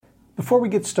Before we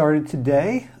get started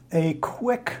today, a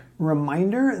quick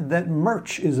reminder that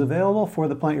merch is available for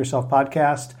the Plant Yourself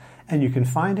podcast, and you can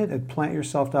find it at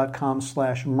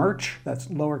plantyourself.com/merch. That's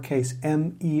lowercase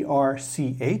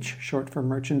MERCH, short for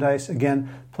merchandise.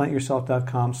 Again,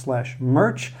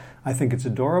 plantyourself.com/merch. I think it's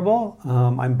adorable.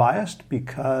 I'm biased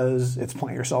because it's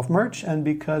Plant Yourself merch and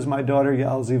because my daughter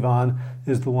Yael Zivan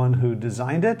is the one who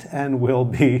designed it and will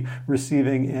be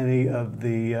receiving any of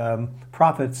the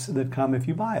profits that come if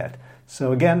you buy it.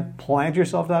 So again,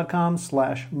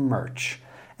 plantyourself.com/merch.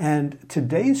 And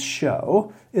today's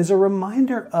show is a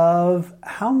reminder of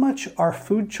how much our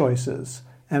food choices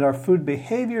and our food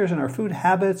behaviors and our food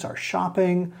habits, our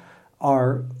shopping,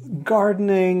 our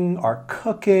gardening, our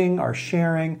cooking, our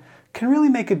sharing can really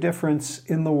make a difference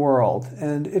in the world.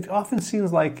 And it often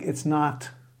seems like it's not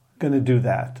going to do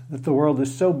that the world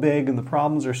is so big and the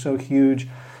problems are so huge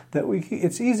that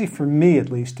it's easy for me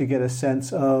at least to get a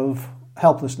sense of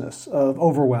helplessness, of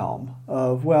overwhelm,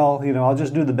 of, I'll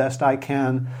just do the best I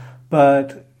can,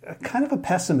 but kind of a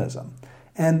pessimism.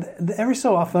 And every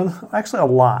so often, actually a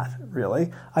lot, really,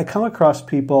 I come across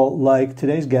people like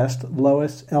today's guest,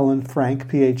 Lois Ellen Frank,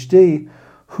 PhD,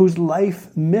 whose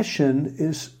life mission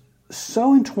is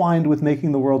so entwined with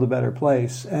making the world a better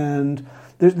place. And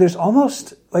there's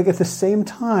almost, like at the same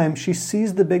time, she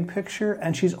sees the big picture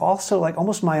and she's also like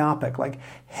almost myopic, like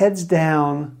heads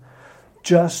down,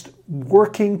 just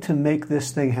working to make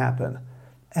this thing happen.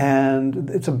 And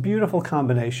it's a beautiful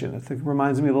combination. It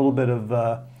reminds me a little bit of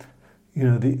the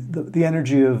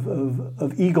energy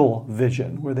of eagle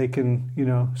vision, where they can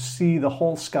see the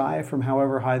whole sky from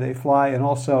however high they fly, and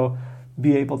also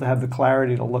be able to have the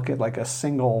clarity to look at like a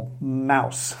single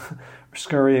mouse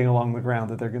scurrying along the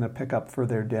ground that they're going to pick up for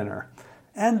their dinner.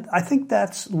 And I think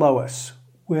that's Lois,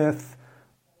 with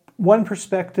one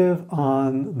perspective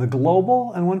on the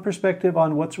global and one perspective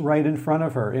on what's right in front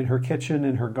of her, in her kitchen,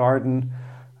 in her garden,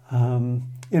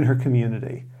 in her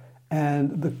community.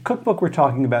 And the cookbook we're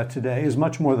talking about today is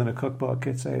much more than a cookbook.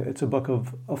 It's a book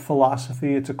of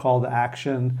philosophy. It's a call to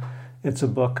action. It's a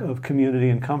book of community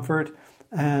and comfort.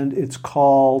 And it's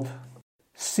called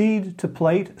Seed to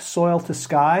Plate, Soil to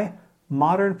Sky,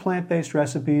 Modern Plant-Based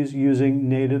Recipes Using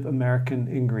Native American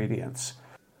Ingredients.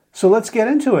 So let's get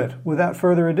into it. Without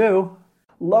further ado,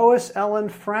 Lois Ellen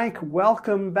Frank,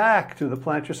 welcome back to the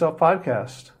Plant Yourself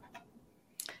podcast.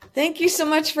 Thank you so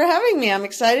much for having me. I'm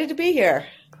excited to be here.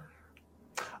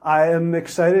 I am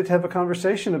excited to have a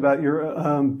conversation about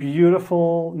your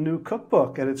beautiful new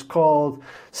cookbook, and it's called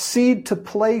Seed to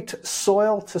Plate,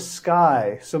 Soil to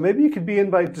Sky. So maybe you could begin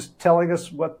by just telling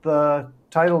us what the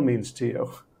title means to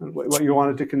you, and what you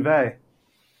wanted to convey.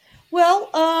 Well,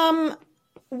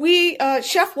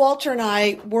 Chef Walter and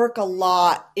I work a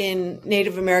lot in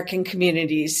Native American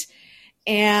communities.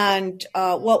 And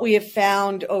what we have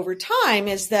found over time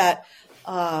is that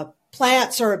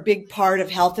plants are a big part of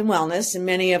health and wellness, and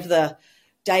many of the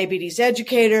diabetes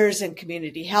educators and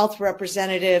community health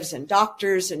representatives and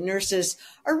doctors and nurses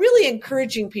are really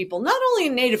encouraging people, not only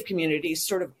in Native communities,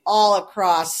 sort of all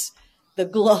across the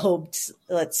globe,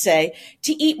 let's say,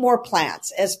 to eat more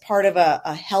plants as part of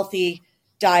a healthy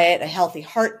diet, a healthy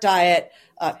heart diet,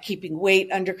 keeping weight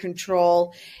under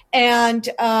control. And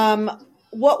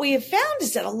what we have found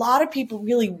is that a lot of people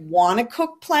really want to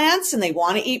cook plants and they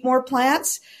want to eat more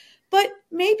plants, but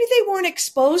maybe they weren't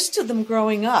exposed to them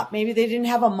growing up. Maybe they didn't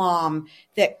have a mom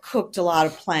that cooked a lot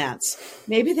of plants.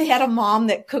 Maybe they had a mom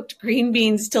that cooked green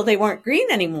beans till they weren't green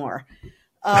anymore.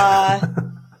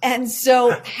 And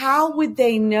so how would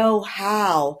they know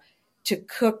how to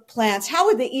cook plants? How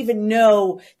would they even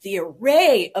know the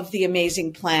array of the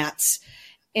amazing plants?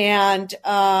 And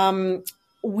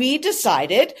we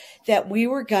decided that we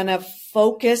were going to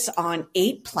focus on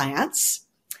 8 plants.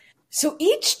 So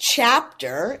each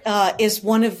chapter is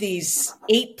one of these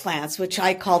 8 plants, which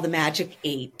I call the Magic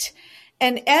 8.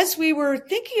 And as we were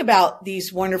thinking about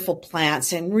these wonderful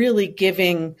plants and really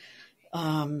giving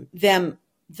them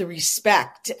the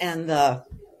respect and the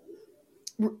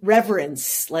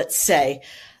reverence, let's say,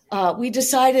 we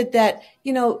decided that,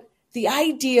 the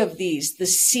idea of these, the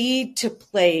seed to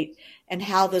plate, and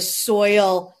how the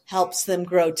soil helps them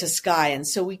grow to sky. And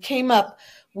so we came up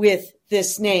with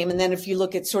this name. And then if you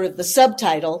look at sort of the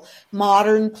subtitle,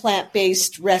 Modern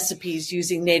Plant-Based Recipes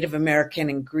Using Native American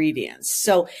Ingredients.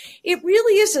 So it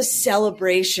really is a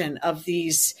celebration of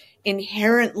these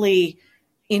inherently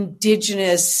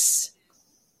indigenous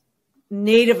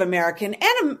Native American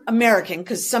and American,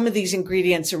 because some of these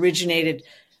ingredients originated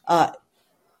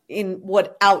in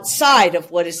what outside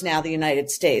of what is now the United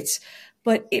States.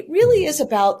 But it really is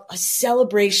about a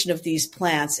celebration of these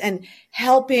plants and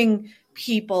helping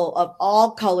people of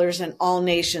all colors and all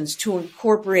nations to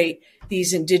incorporate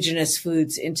these indigenous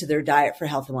foods into their diet for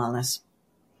health and wellness.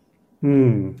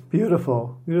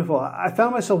 Beautiful, beautiful. I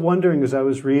found myself wondering as I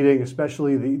was reading,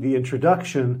 especially the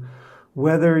introduction,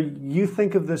 whether you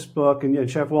think of this book, and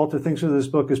Chef Walter thinks of this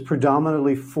book as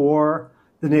predominantly for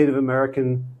the Native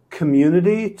American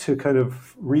community to kind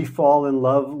of re-fall in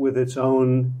love with its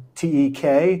own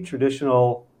TEK,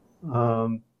 traditional,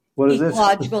 what is this?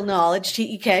 Ecological knowledge,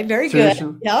 TEK, very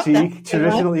good. Yep,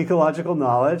 traditional ecological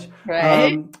knowledge.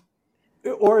 Right.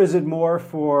 Or is it more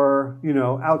for,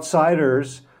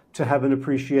 outsiders to have an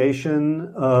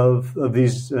appreciation of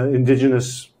these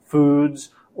indigenous foods,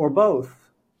 or both?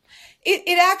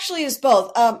 It actually is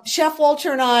both. Chef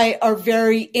Walter and I are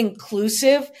very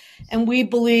inclusive, and we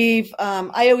believe,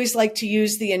 I always like to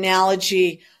use the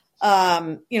analogy,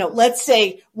 let's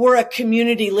say we're a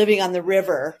community living on the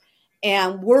river,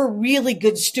 and we're really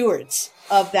good stewards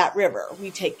of that river. We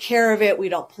take care of it. We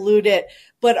don't pollute it.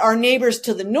 But our neighbors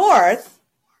to the north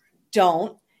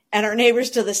don't, and our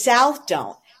neighbors to the south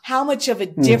don't. How much of a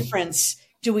difference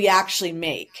do we actually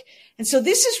make? And so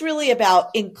this is really about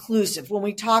inclusive. When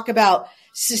we talk about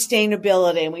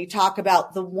sustainability and we talk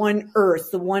about the one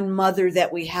earth, the one mother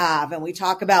that we have, and we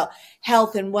talk about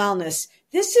health and wellness,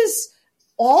 this is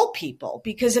all people,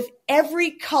 because if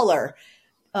every color,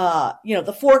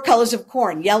 the 4 colors of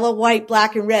corn, yellow, white,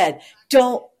 black, and red,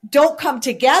 don't come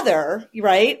together,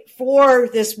 right, for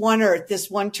this one earth, this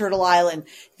one turtle island,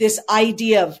 this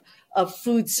idea of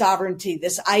food sovereignty,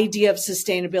 this idea of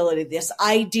sustainability, this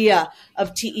idea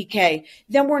of TEK,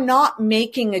 then we're not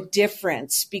making a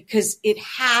difference, because it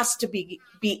has to be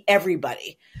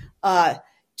everybody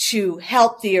to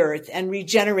help the earth and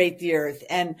regenerate the earth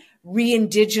and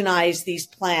re-indigenize these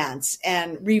plants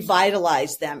and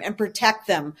revitalize them and protect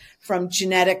them from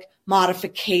genetic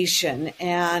modification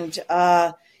and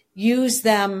use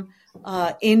them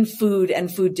in food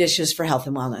and food dishes for health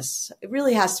and wellness. It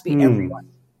really has to be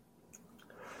everyone.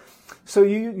 So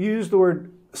you use the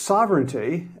word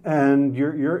sovereignty, and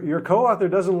your co-author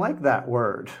doesn't like that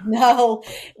word. No.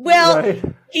 Well, right?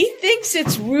 He thinks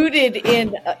it's rooted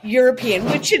in European,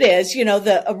 which it is,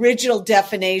 the original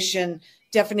definition,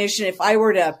 if I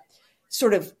were to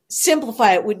sort of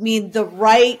simplify it, would mean the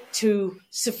right to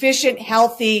sufficient,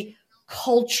 healthy,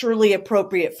 culturally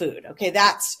appropriate food. Okay.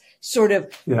 That's sort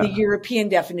of the European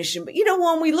definition. But,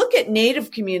 when we look at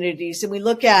Native communities and we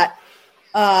look at,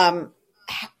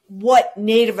 what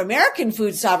Native American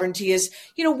food sovereignty is,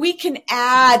 we can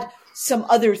add some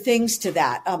other things to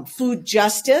that. Food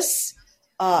justice,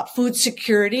 food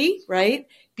security, right?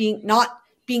 Not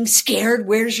being scared.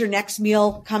 Where's your next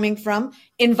meal coming from?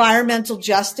 Environmental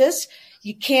justice.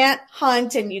 You can't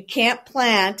hunt and you can't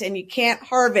plant and you can't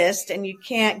harvest and you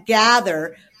can't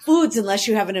gather foods unless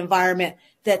you have an environment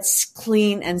that's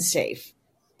clean and safe.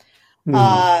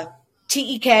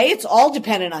 TEK, it's all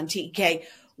dependent on TEK.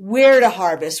 Where to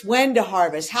harvest, when to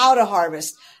harvest, how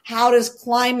does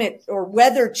climate or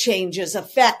weather changes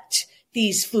affect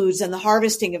these foods and the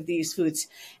harvesting of these foods.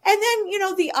 And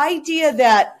then, the idea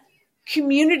that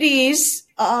communities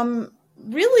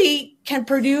really can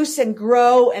produce and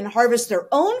grow and harvest their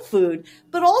own food,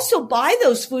 but also buy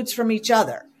those foods from each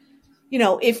other.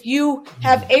 If you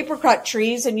have apricot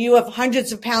trees and you have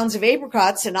hundreds of pounds of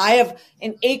apricots and I have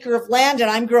an acre of land and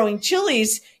I'm growing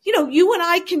chilies, you and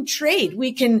I can trade.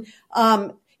 We can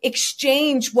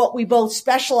exchange what we both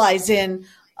specialize in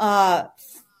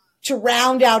to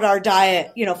round out our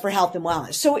diet, for health and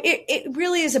wellness. So it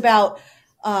really is about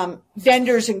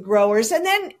vendors and growers. And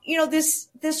then,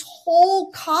 this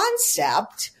whole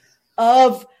concept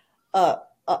of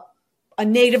a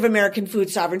Native American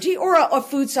food sovereignty or a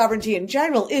food sovereignty in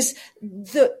general is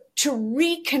to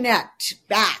reconnect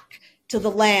back to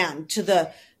the land, to the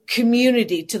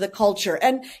community, to the culture.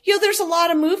 And, there's a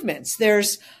lot of movements.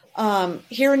 There's,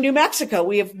 here in New Mexico,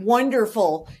 we have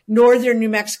wonderful northern New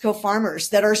Mexico farmers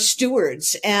that are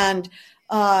stewards. And,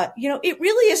 it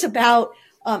really is about,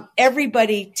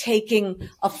 everybody taking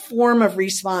a form of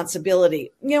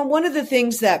responsibility. One of the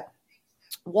things that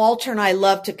Walter and I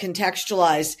love to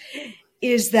contextualize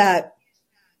is that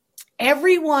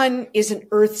everyone is an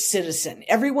earth citizen.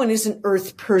 Everyone is an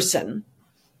earth person.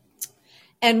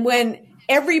 And when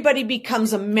everybody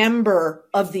becomes a member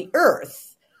of the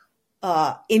earth,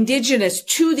 indigenous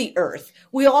to the earth,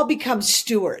 we all become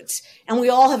stewards and we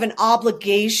all have an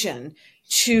obligation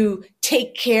to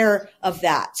take care of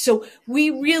that. So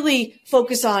we really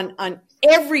focus on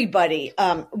everybody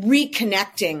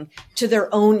reconnecting to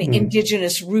their own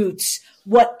indigenous roots,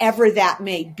 whatever that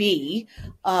may be,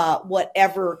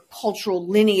 whatever cultural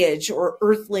lineage or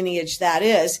earth lineage that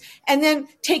is, and then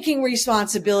taking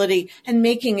responsibility and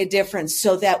making a difference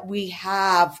so that we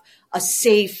have a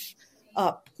safe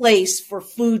place for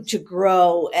food to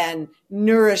grow and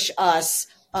nourish us,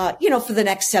 for the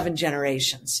next 7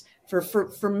 generations,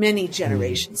 for many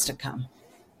generations to come.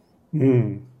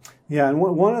 Mm. Yeah, and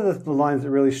one of the lines that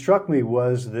really struck me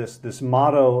was this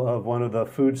motto of one of the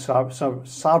food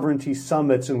sovereignty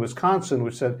summits in Wisconsin,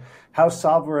 which said, "How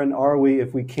sovereign are we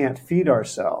if we can't feed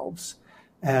ourselves?"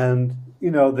 And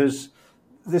there's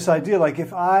this idea like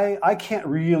if I can't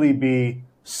really be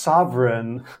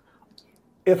sovereign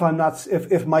if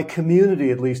my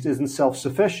community at least isn't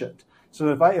self-sufficient. So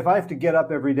if I have to get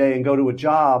up every day and go to a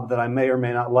job that I may or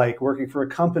may not like, working for a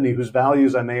company whose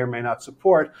values I may or may not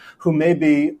support, who may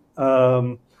be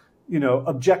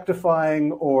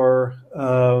objectifying or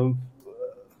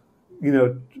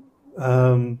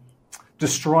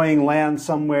destroying land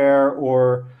somewhere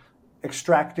or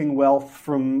extracting wealth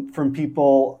from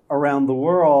people around the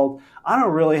world, I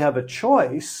don't really have a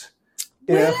choice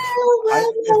if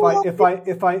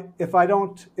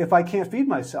I can't feed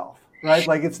myself. Right?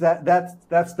 Like it's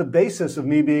that's the basis of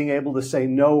me being able to say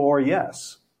no or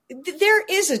yes. There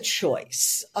is a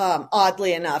choice,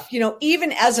 oddly enough,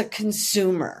 even as a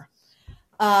consumer.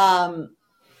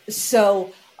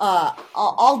 So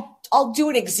I'll do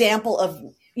an example of,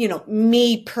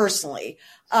 me personally.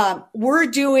 We're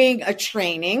doing a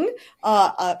training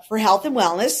for health and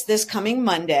wellness this coming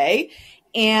Monday,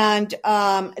 and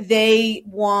they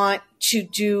want to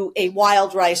do a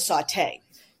wild rice saute.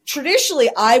 Traditionally,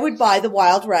 I would buy the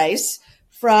wild rice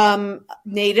from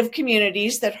native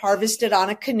communities that harvest it on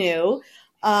a canoe,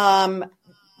 and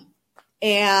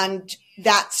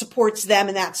that supports them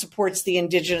and that supports the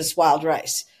indigenous wild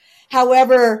rice.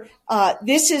 However,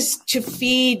 this is to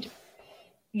feed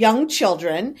young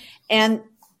children, and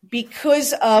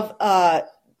because of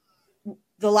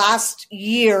the last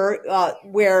year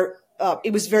where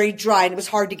it was very dry and it was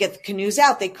hard to get the canoes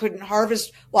out, they couldn't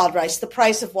harvest wild rice. The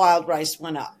price of wild rice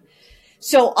went up.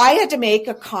 So I had to make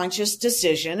a conscious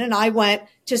decision, and I went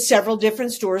to several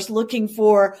different stores looking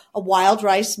for a wild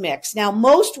rice mix. Now,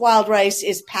 most wild rice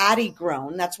is paddy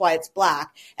grown. That's why it's black,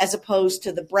 as opposed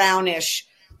to the brownish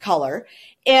color.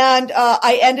 And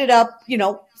I ended up,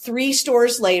 3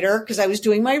 stores later, because I was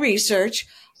doing my research,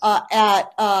 at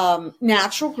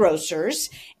Natural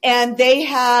Grocers, and they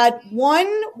had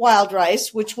one wild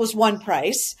rice, which was one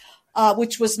price,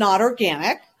 which was not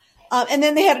organic. And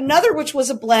then they had another, which was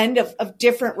a blend of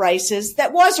different rices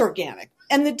that was organic.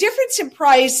 And the difference in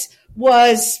price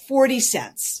was 40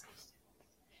 cents.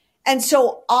 And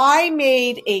so I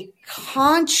made a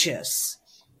conscious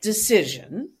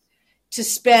decision to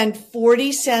spend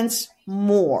 40 cents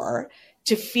more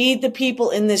to feed the people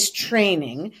in this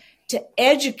training, to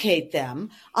educate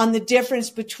them on the difference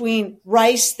between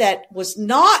rice that was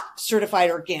not certified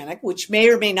organic, which may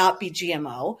or may not be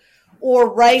GMO,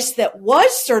 or rice that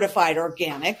was certified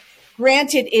organic.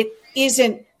 Granted, it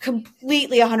isn't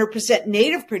completely 100%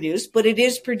 native produced, but it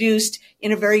is produced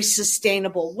in a very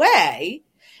sustainable way,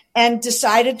 and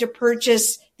decided to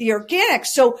purchase the organic.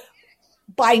 So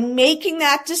by making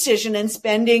that decision and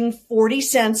spending 40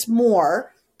 cents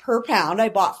more per pound, I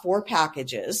bought 4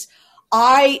 packages.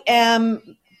 I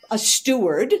am a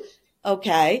steward,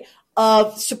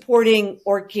 of supporting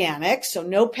organic, so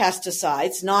no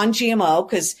pesticides, non-GMO,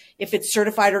 because if it's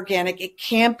certified organic, it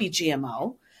can't be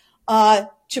GMO,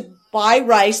 to buy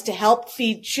rice to help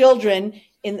feed children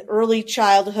in the early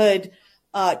childhood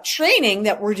training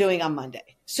that we're doing on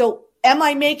Monday. So am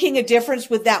I making a difference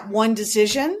with that one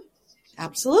decision?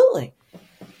 Absolutely.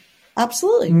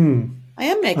 Absolutely. I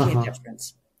am making a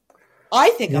difference.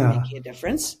 I think I'm making a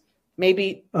difference.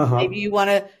 Maybe you want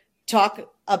to talk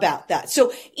about that.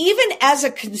 So even as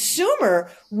a consumer,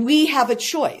 we have a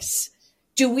choice.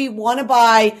 Do we want to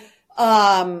buy,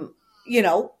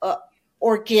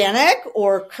 organic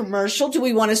or commercial? Do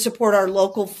we want to support our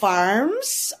local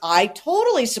farms? I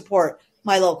totally support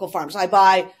my local farms.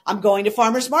 I'm going to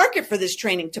farmers market for this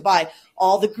training to buy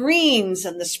all the greens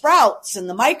and the sprouts and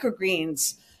the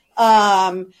microgreens.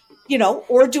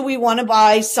 Or do we want to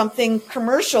buy something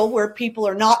commercial where people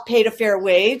are not paid a fair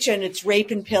wage and it's rape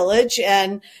and pillage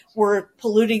and we're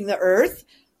polluting the earth?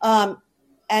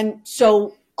 And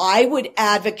so I would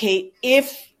advocate,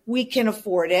 if we can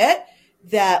afford it,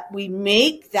 that we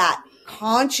make that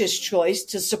conscious choice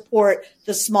to support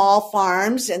the small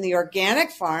farms and the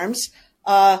organic farms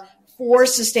for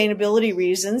sustainability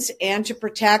reasons and to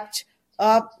protect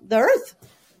the earth.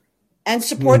 And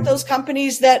support those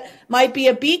companies that might be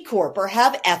a B Corp or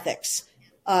have ethics,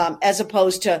 as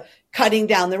opposed to cutting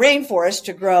down the rainforest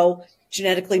to grow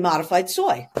genetically modified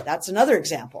soy. That's another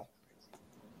example.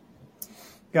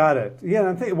 Got it. Yeah, and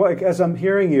I'm thinking, like, as I'm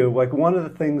hearing you, like one of the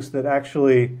things that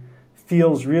actually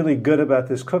feels really good about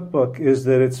this cookbook is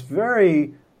that it's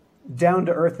very down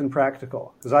to earth and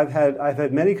practical. Because I've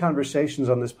had many conversations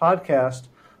on this podcast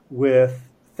with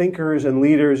thinkers and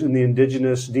leaders in the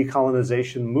indigenous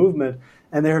decolonization movement,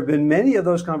 and there have been many of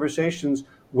those conversations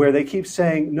where they keep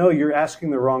saying, no, you're asking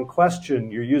the wrong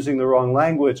question, you're using the wrong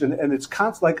language, and it's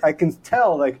constant. Like, I can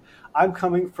tell, like, I'm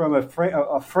coming from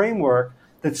a framework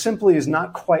that simply is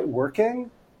not quite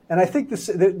working, and I think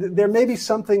there may be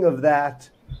something of that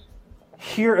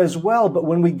here as well. But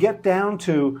when we get down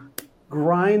to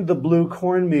grind the blue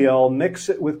cornmeal, mix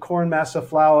it with corn masa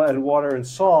flour and water and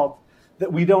salt,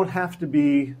 that we don't have to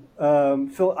be.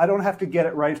 I don't have to get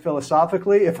it right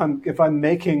philosophically if I'm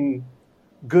making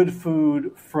good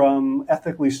food from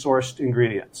ethically sourced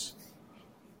ingredients.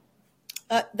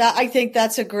 I think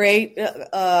that's a great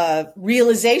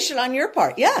realization on your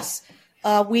part. Yes,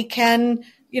 we can,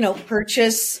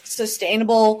 purchase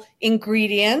sustainable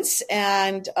ingredients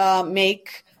and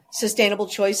make sustainable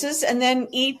choices, and then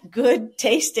eat good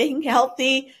tasting,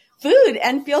 healthy food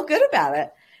and feel good about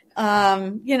it.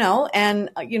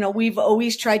 We've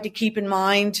always tried to keep in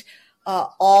mind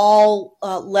all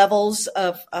levels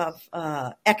of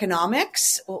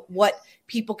economics, what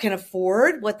people can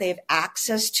afford, what they have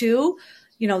access to.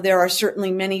 There are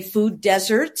certainly many food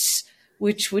deserts,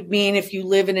 which would mean if you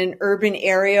live in an urban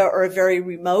area or a very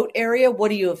remote area, what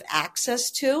do you have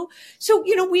access to? So,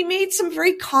 we made some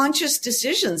very conscious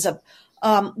decisions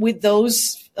with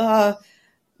those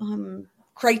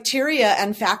criteria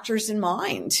and factors in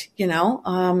mind,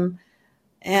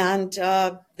 and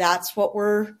that's what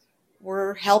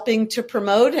we're helping to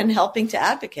promote and helping to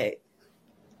advocate.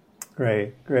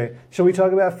 Great. Shall we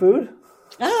talk about food?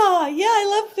 Oh, yeah,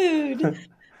 I love food.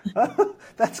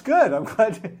 That's good. I'm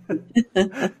glad.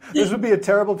 This would be a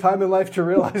terrible time in life to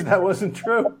realize that wasn't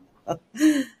true.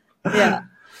 Yeah.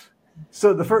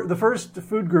 So the first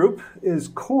food group is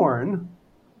corn,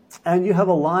 and you have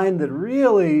a line that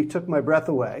really took my breath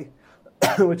away,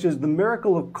 which is the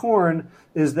miracle of corn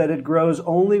is that it grows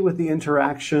only with the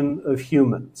interaction of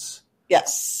humans.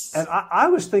 Yes. And I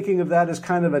was thinking of that as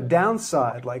kind of a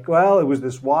downside, like, well, it was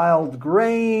this wild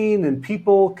grain and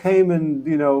people came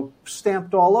and,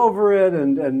 stamped all over it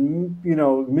and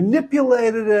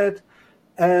manipulated it.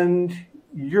 And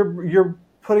you're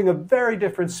putting a very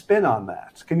different spin on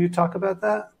that. Can you talk about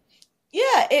that?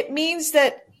 Yeah, it means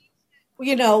that,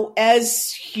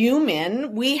 as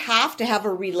human, we have to have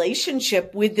a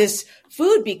relationship with this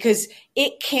food because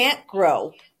it can't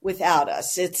grow without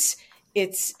us.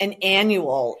 It's an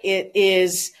annual. It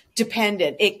is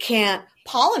dependent. It can't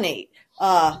pollinate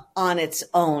on its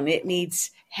own. It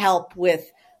needs help with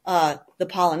the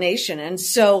pollination. And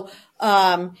so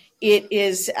it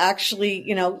is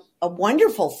actually, a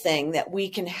wonderful thing that we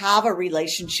can have a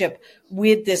relationship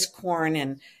with this corn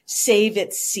and save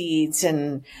its seeds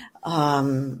and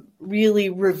really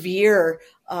revere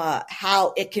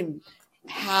how it can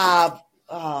have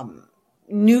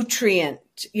nutrient.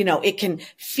 It can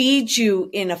feed you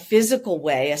in a physical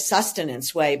way, a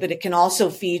sustenance way, but it can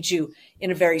also feed you in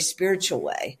a very spiritual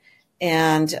way.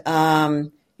 And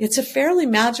it's a fairly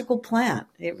magical plant.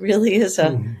 It really is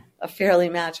a fairly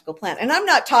magical plant. And I'm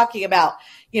not talking about,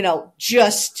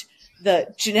 just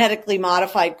the genetically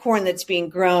modified corn that's being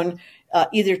grown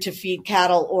either to feed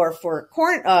cattle or for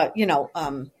corn,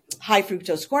 high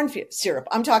fructose corn syrup.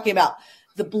 I'm talking about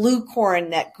the blue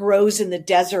corn that grows in the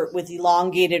desert with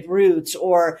elongated roots,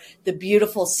 or the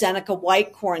beautiful Seneca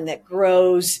white corn that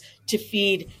grows to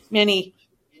feed many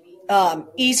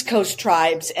East Coast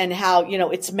tribes, and how,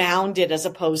 it's mounded as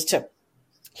opposed to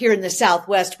here in the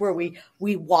Southwest where we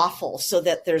waffle so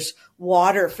that there's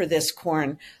water for this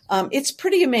corn. It's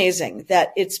pretty amazing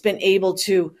that it's been able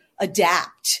to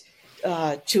adapt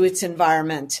to its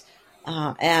environment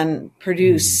and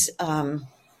produce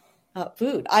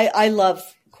food. I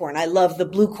love corn. I love the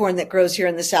blue corn that grows here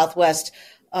in the Southwest.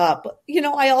 But,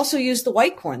 I also use the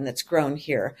white corn that's grown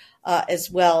here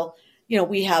as well.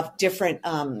 We have different,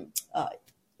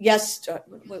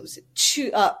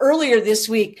 earlier this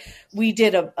week, we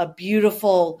did a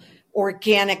beautiful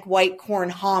organic white corn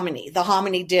hominy, the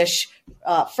hominy dish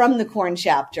from the corn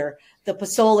chapter. The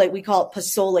pozole, we call it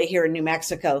pozole here in New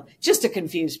Mexico, just to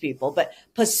confuse people. But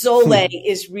pozole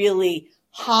is really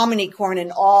hominy corn in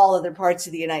all other parts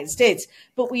of the United States.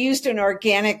 But we used an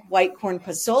organic white corn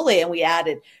pozole, and we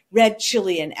added red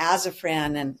chili and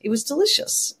azafran, and it was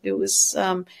delicious. It was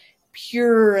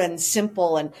pure and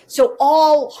simple. And so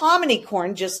all hominy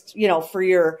corn, just, for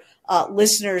your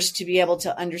listeners to be able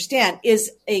to understand,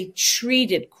 is a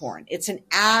treated corn. It's an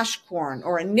ash corn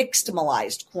or a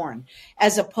nixtamalized corn,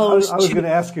 as opposed to... I was going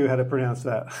to ask you how to pronounce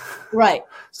that. Right.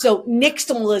 So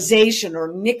nixtamalization or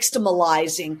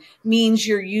nixtamalizing means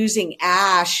you're using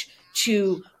ash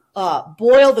to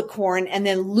boil the corn and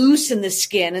then loosen the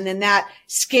skin, and then that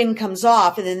skin comes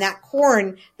off, and then that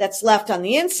corn that's left on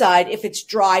the inside, if it's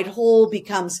dried whole,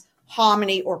 becomes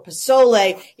hominy or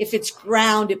pozole. If it's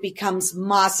ground, it becomes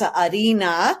masa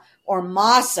harina or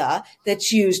masa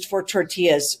that's used for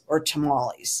tortillas or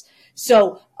tamales.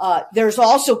 So there's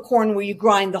also corn where you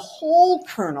grind the whole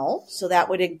kernel. So that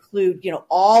would include,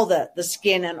 all the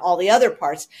skin and all the other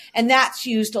parts. And that's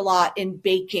used a lot in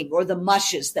baking or the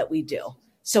mushes that we do.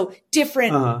 So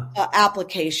different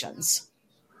applications.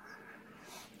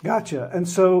 Gotcha. And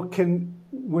so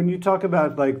when you talk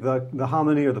about like the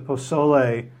hominy or the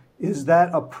pozole, is that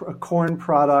a corn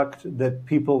product that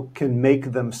people can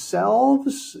make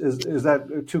themselves? Is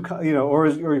that too,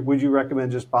 or would you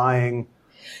recommend just buying,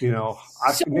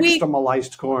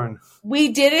 nixtamalized corn? We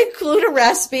did include a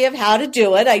recipe of how to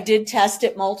do it. I did test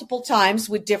it multiple times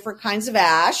with different kinds of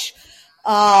ash.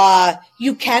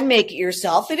 You can make it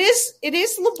yourself. It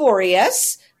is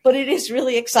laborious, but it is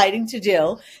really exciting to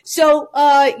do. So,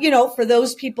 for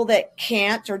those people that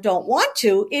can't or don't want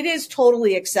to, it is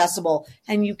totally accessible,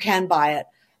 and you can buy it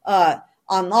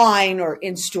online or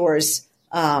in stores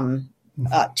to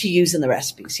use in the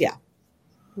recipes. Yeah.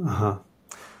 Uh-huh.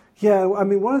 Yeah, I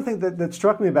mean, one of the things that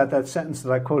struck me about that sentence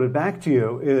that I quoted back to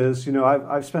you is,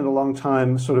 I've spent a long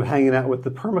time sort of hanging out with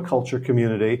the permaculture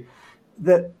community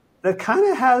that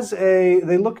kind of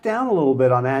they look down a little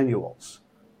bit on annuals,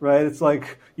 right? It's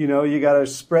like, you got to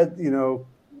spread, you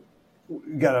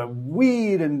got to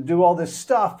weed and do all this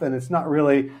stuff, and it's not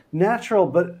really natural.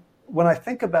 But when I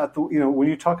think about when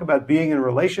you talk about being in a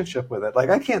relationship with it, like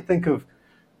I can't think of,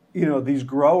 these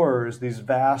growers, these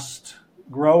vast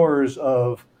growers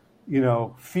of,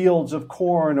 fields of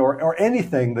corn or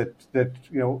anything that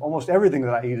almost everything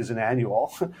that I eat is an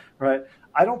annual, right?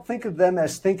 I don't think of them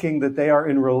as thinking that they are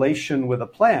in relation with a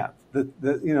plant, that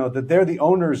they're the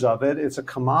owners of it. It's a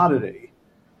commodity.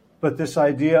 But this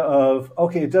idea of,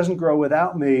 okay, it doesn't grow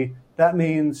without me, that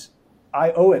means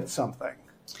I owe it something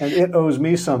and it owes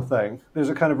me something. There's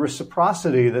a kind of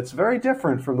reciprocity that's very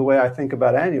different from the way I think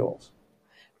about annuals.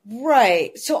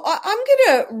 Right. So I'm going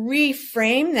to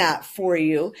reframe that for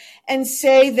you and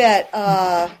say that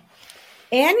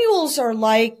annuals are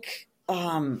like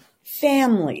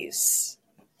families.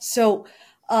 So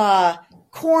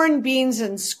corn, beans,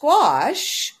 and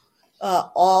squash,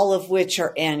 all of which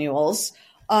are annuals,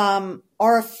 are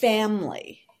a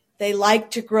family. They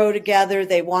like to grow together.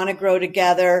 They want to grow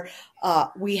together.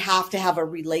 We have to have a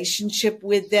relationship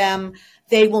with them.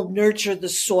 They will nurture the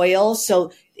soil.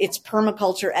 So it's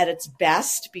permaculture at its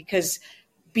best because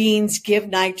beans give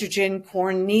nitrogen,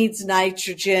 corn needs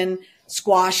nitrogen,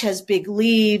 squash has big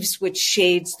leaves, which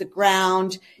shades the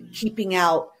ground, keeping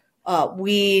out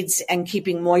weeds and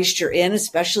keeping moisture in,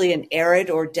 especially in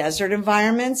arid or desert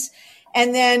environments.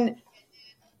 And then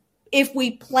if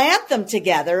we plant them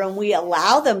together and we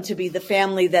allow them to be the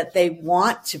family that they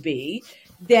want to be,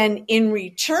 then in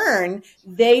return,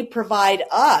 they provide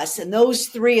us and those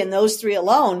three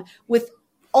alone with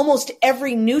almost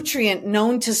every nutrient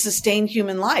known to sustain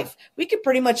human life. We could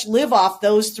pretty much live off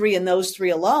those three and those three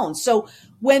alone. So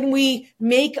when we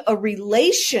make a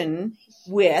relation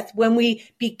when we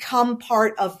become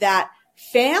part of that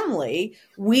family,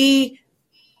 we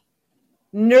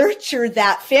nurture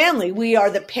that family. We are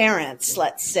the parents,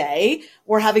 let's say.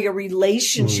 We're having a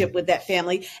relationship with that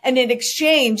family. And in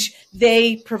exchange,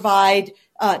 they provide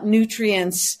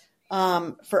nutrients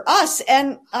for us.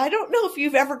 And I don't know if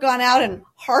you've ever gone out and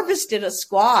harvested a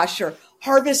squash or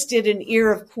harvested an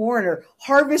ear of corn or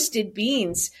harvested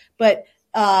beans, but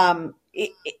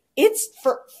it's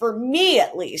for me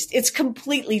at least, it's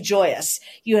completely joyous.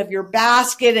 You have your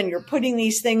basket and you're putting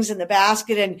these things in the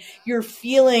basket and you're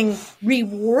feeling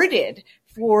rewarded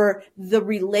for the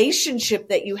relationship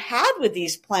that you had with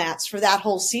these plants for that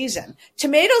whole season.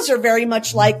 Tomatoes are very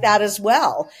much like that as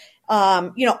well.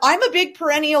 I'm a big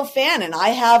perennial fan, and I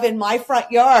have in my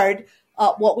front yard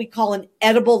what we call an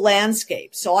edible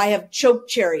landscape. So I have choke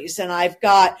cherries, and I've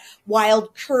got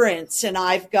wild currants, and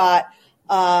I've got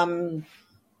yucca,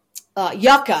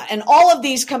 and all of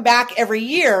these come back every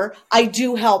year. I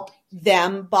do help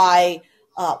them by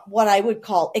what I would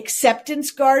call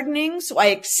acceptance gardening. So I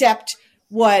accept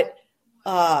what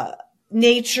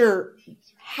nature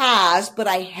has, but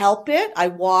I help it. I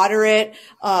water it.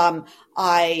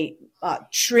 I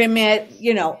trim it,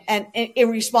 and in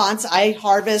response, I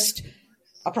harvest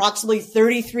approximately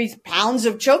 33 pounds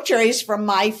of chokecherries from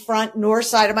my front north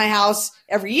side of my house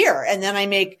every year. And then I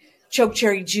make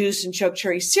chokecherry juice and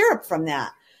chokecherry syrup from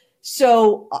that.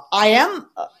 So I am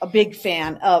a big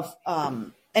fan of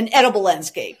an edible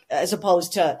landscape as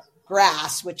opposed to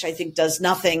grass, which I think does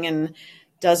nothing and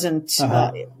doesn't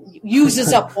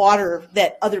uses up water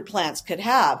that other plants could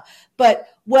have. But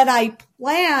when I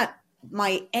plant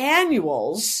my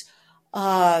annuals,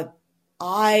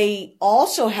 I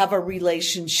also have a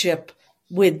relationship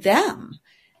with them.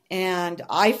 And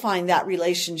I find that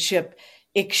relationship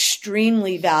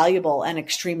extremely valuable and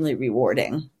extremely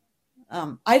rewarding.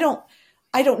 I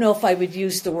don't know if I would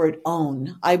use the word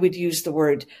own. I would use the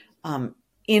word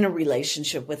in a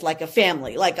relationship with, like a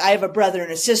family. Like I have a brother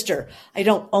and a sister. I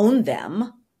don't own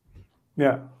them.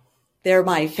 Yeah. They're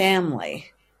my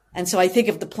family. And so I think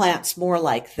of the plants more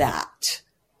like that.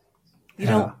 You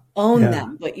don't own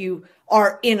them, but you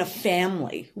are in a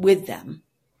family with them.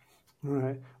 All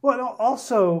right. Well,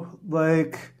 also,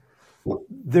 like,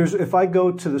 if I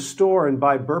go to the store and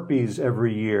buy burpees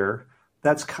every year,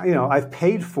 that's I've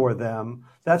paid for them.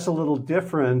 That's a little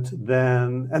different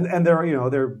than, and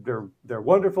they're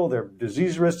wonderful. They're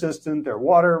disease resistant. They're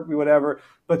water, whatever,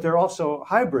 but they're also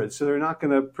hybrids, so they're not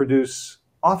going to produce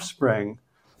offspring.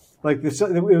 Like this,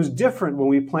 it was different when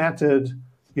we planted,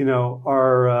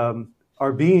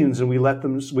 our beans and we let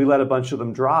a bunch of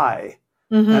them dry.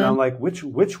 Mm-hmm. And I'm like,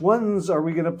 which ones are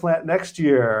we going to plant next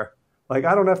year? Like,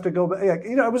 I don't have to go back.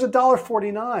 It was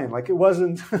 $1.49. Like it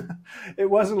wasn't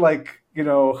like,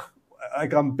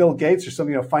 like I'm Bill Gates or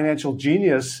something, financial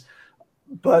genius.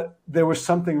 But there was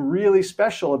something really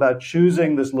special about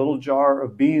choosing this little jar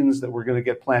of beans that were going to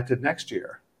get planted next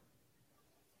year.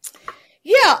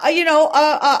 Yeah,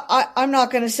 I'm not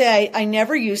going to say I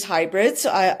never use hybrids.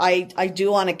 I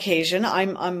do on occasion.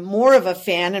 I'm more of a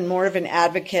fan and more of an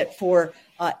advocate for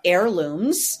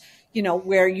heirlooms,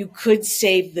 where you could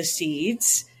save the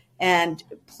seeds and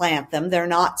plant them. They're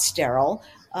not sterile.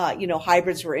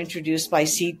 Hybrids were introduced by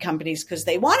seed companies because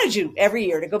they wanted you every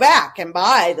year to go back and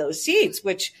buy those seeds,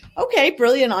 which, okay,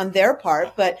 brilliant on their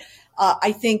part. But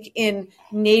I think in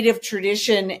native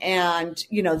tradition and,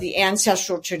 the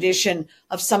ancestral tradition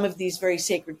of some of these very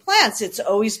sacred plants, it's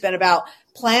always been about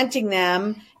planting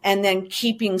them and then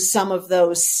keeping some of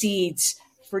those seeds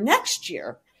for next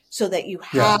year so that you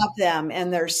have them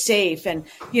and they're safe. And,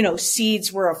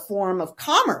 seeds were a form of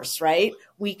commerce, right?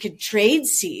 We could trade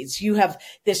seeds. You have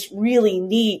this really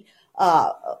neat,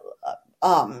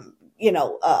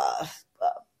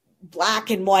 black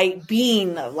and white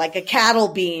bean, like a cattle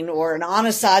bean or an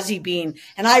Anasazi bean.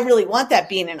 And I really want that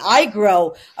bean. And I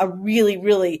grow a really,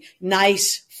 really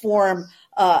nice form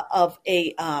of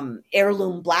a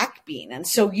heirloom black bean. And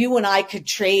so you and I could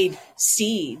trade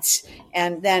seeds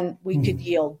and then we could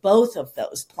yield both of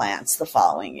those plants the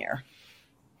following year.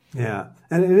 Yeah.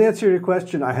 And in answer to your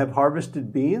question, I have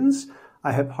harvested beans.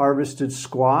 I have harvested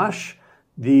squash.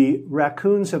 The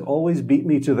raccoons have always beat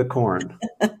me to the corn.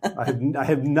 I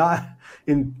have not,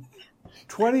 in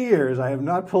 20 years, I have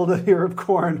not pulled a ear of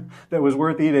corn that was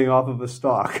worth eating off of a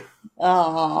stalk.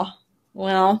 Oh,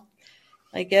 well,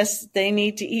 I guess they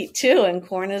need to eat too, and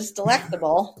corn is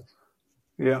delectable.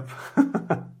 Yep.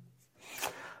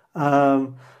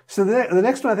 So the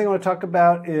next one I think I want to talk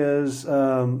about is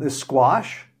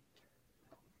squash.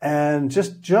 And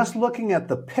just looking at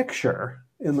the picture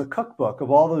in the cookbook of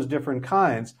all those different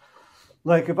kinds,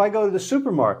 like if I go to the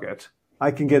supermarket, I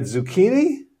can get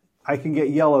zucchini, I can get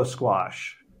yellow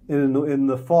squash. In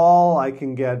the fall, I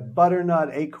can get butternut,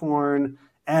 acorn,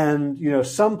 and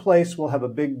some place will have a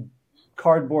big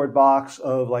cardboard box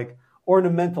of like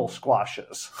ornamental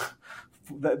squashes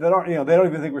that aren't they don't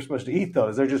even think we're supposed to eat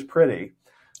those. They're just pretty.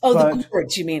 Oh, the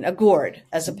gourds, you mean, a gourd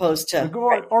as opposed to... A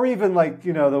gourd, or even like,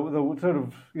 the sort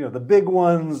of, the big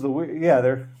ones,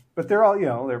 they're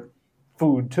all, they're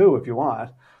food too, if you want.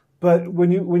 But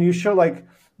when you show like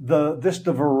the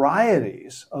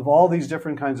varieties of all these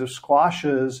different kinds of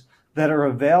squashes that are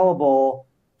available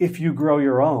if you grow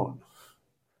your own,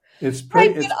 it's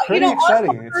pretty exciting. Our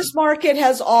farmers market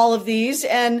has all of these,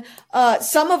 and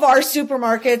some of our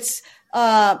supermarkets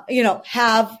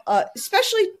have,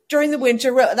 especially during the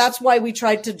winter, that's why we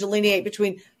tried to delineate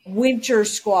between winter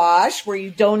squash, where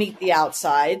you don't eat the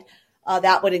outside.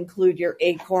 That would include your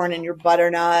acorn and your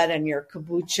butternut and your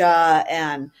kabocha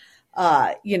and,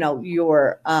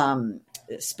 your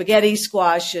spaghetti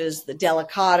squashes, the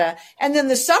delicata, and then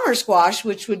the summer squash,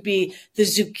 which would be the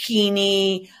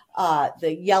zucchini,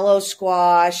 the yellow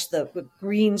squash, the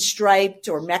green striped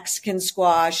or Mexican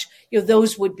squash.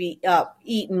 Those would be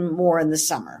eaten more in the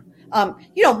summer.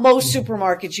 Most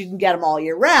supermarkets, you can get them all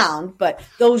year round, but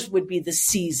those would be the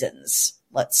seasons,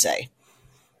 let's say.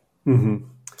 Mm-hmm.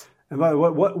 And by the way,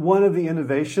 one of the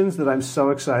innovations that I'm so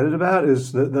excited about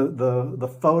is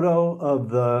the photo of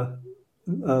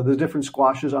the different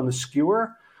squashes on the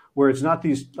skewer, where it's not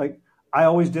these, like, I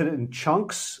always did it in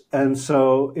chunks, and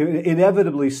so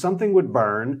inevitably something would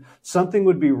burn, something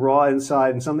would be raw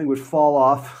inside, and something would fall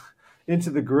off into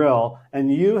the grill.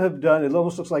 And you have done, it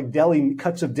almost looks like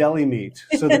cuts of deli meat,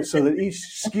 so that each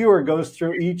skewer goes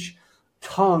through each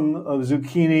tongue of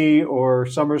zucchini or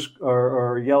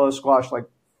or yellow squash like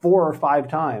 4 or 5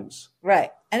 times.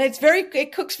 Right. And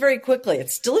it cooks very quickly.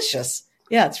 It's delicious.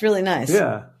 Yeah, it's really nice.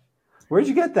 Yeah. Where'd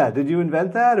you get that? Did you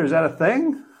invent that, or is that a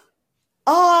thing?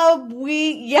 I'm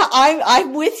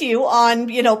with you on,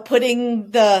 putting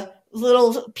the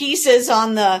little pieces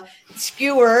on the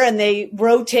skewer, and they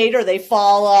rotate or they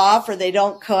fall off or they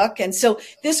don't cook. And so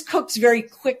this cooks very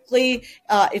quickly.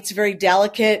 It's very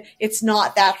delicate. It's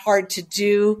not that hard to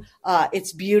do.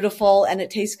 It's beautiful and it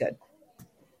tastes good.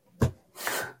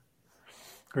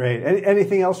 Great.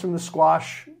 Anything else from the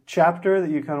squash chapter that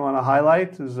you kind of want to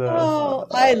highlight?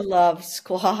 I love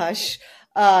squash.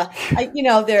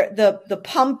 The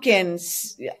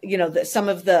pumpkins, some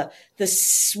of the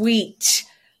sweet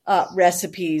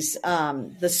recipes.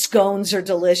 The scones are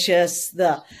delicious.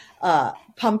 The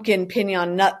pumpkin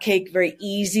pignon nut cake, very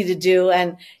easy to do.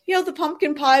 And, the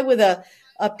pumpkin pie with a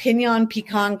pignon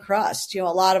pecan crust.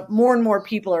 More and more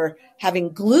people are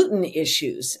having gluten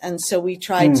issues. And so we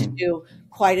tried to do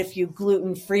quite a few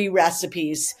gluten-free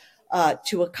recipes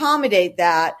to accommodate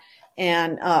that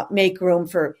and make room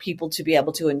for people to be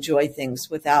able to enjoy things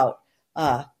without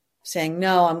saying,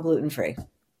 no, I'm gluten-free.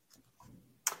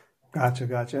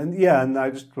 Gotcha. And I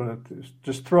just want to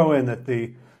just throw in that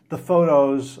the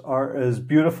photos are as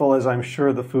beautiful as I'm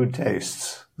sure the food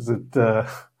tastes.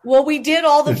 Well, we did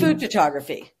all the food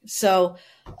photography. So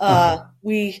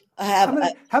we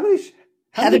have... How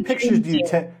many pictures do you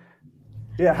take?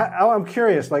 Yeah, I'm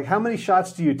curious. Like, how many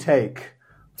shots do you take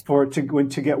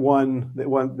to get one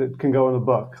that can go in the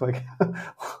book? Like,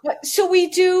 so we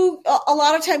do a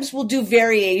lot of times. We'll do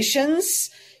variations.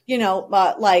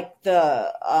 Like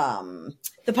the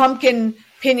pumpkin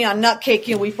pignon nut cake.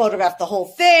 We photographed the whole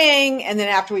thing, and then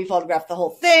after we photographed the whole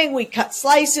thing, we cut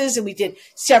slices, and we did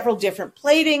several different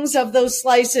platings of those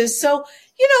slices. So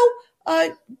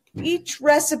each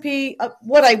recipe.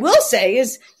 What I will say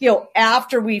is,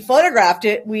 after we photographed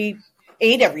it, we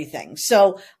ate everything.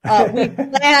 So we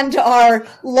planned our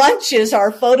lunches,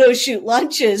 our photo shoot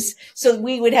lunches, so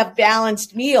we would have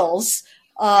balanced meals.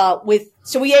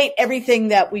 So we ate everything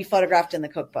that we photographed in the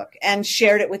cookbook and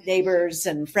shared it with neighbors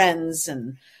and friends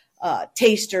and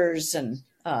tasters and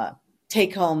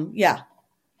take home. Yeah.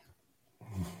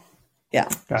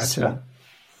 Gotcha.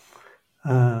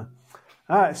 All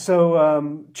right,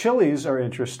 so chilies are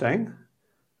interesting.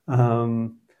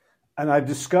 And I've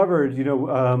discovered,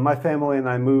 my family and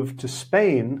I moved to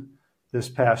Spain this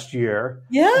past year.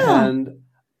 Yeah. And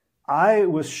I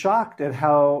was shocked at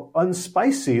how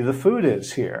unspicy the food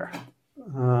is here.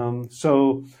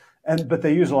 But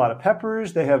they use a lot of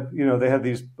peppers. They have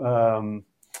these pepper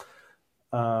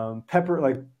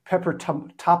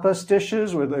tapas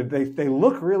dishes where they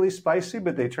look really spicy,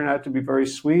 but they turn out to be very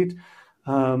sweet.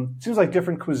 Seems like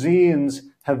different cuisines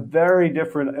have very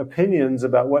different opinions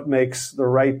about what makes the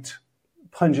right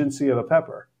pungency of a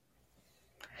pepper.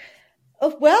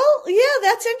 Well, yeah,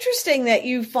 that's interesting that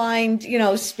you find,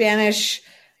 Spanish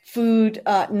food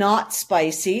not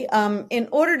spicy. In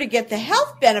order to get the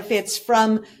health benefits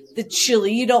from the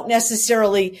chili, you don't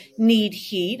necessarily need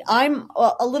heat. I'm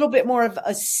a little bit more of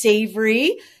a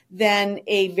savory than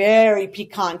a very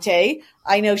picante.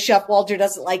 I know Chef Walter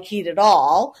doesn't like heat at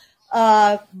all.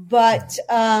 But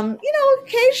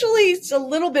occasionally it's a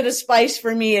little bit of spice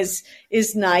for me is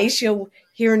nice.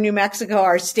 Here in New Mexico,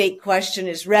 our state question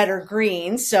is red or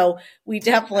green. So we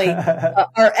definitely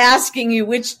are asking you,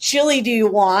 which chili do you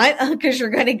want? Because you're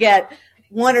going to get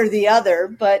one or the other.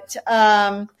 But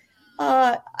I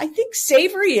think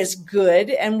savory is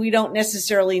good, and we don't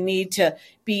necessarily need to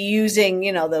be using,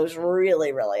 those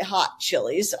really, really hot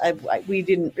chilies. We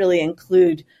didn't really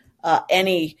include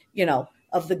any,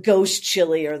 of the ghost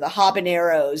chili or the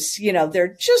habaneros. They're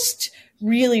just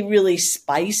really, really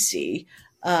spicy.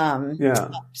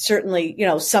 Certainly,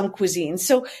 some cuisines.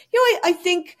 So, I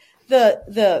think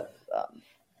the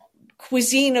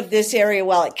cuisine of this area,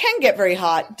 while it can get very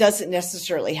hot, doesn't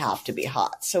necessarily have to be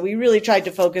hot. So we really tried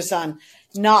to focus on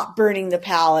not burning the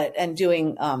palate and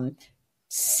doing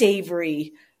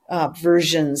savory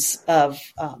versions of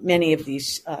many of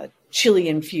these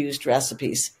chili-infused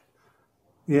recipes.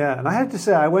 Yeah, and I have to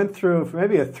say, I went through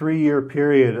maybe a 3-year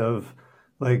period of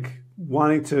like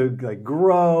wanting to like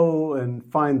grow and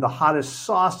find the hottest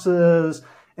sauces.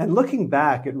 And looking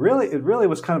back, it really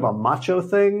was kind of a macho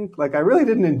thing. Like I really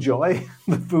didn't enjoy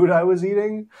the food I was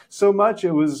eating so much.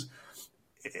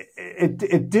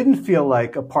 It didn't feel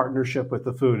like a partnership with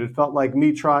the food. It felt like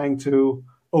me trying to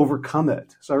overcome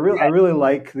it. So I really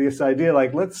like this idea.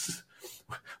 Like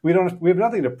we have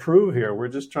nothing to prove here. We're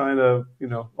just trying to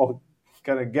all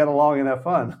kind of get along and have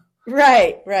fun.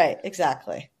 Right,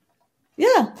 exactly.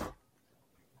 Yeah.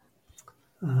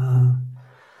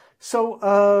 So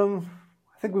I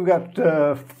think we've got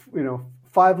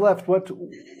 5 left. What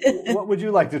would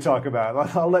you like to talk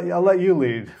about? I'll let you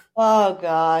lead. Oh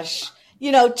gosh,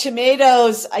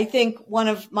 tomatoes. I think one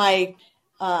of my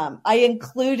I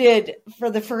included for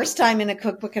the first time in a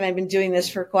cookbook, and I've been doing this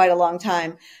for quite a long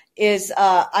time. Is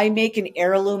I make an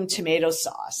heirloom tomato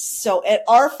sauce. So at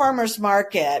our farmers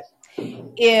market,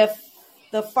 if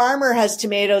the farmer has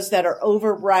tomatoes that are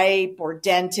overripe or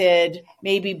dented,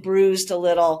 maybe bruised a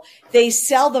little, they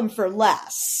sell them for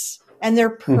less, and they're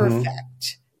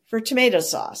perfect for tomato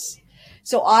sauce.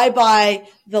 So I buy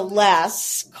the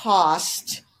less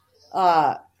cost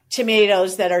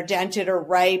tomatoes that are dented or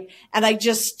ripe, and I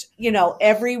just,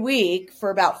 every week for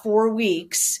about 4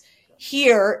 weeks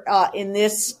here in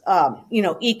this,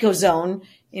 eco zone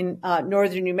in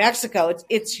northern New Mexico,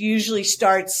 it's usually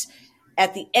starts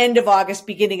at the end of August,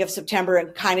 beginning of September,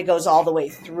 and kind of goes all the way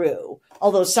through.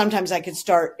 Although sometimes I could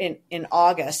start in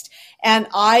August. And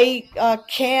I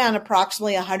can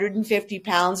approximately 150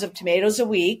 pounds of tomatoes a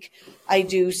week. I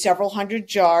do several hundred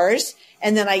jars,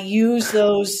 and then I use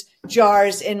those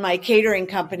jars in my catering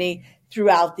company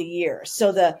throughout the year.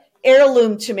 So the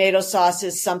heirloom tomato sauce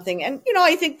is something, and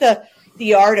I think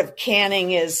the art of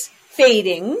canning is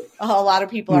fading. A lot of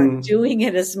people aren't doing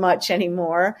it as much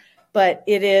anymore, but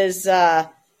it is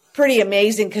pretty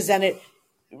amazing because then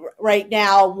right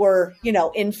now we're,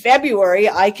 in February,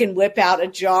 I can whip out a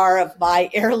jar of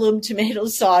my heirloom tomato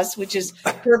sauce, which is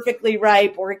perfectly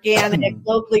ripe, organic,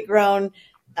 locally grown,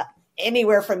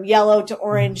 anywhere from yellow to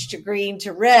orange to green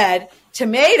to red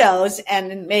tomatoes,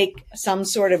 and make some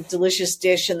sort of delicious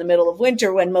dish in the middle of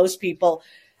winter when most people,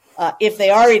 if they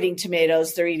are eating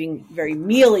tomatoes, they're eating very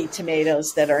mealy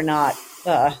tomatoes that are not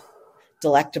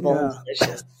delectable and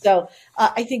delicious. So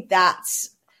I think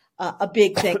that's a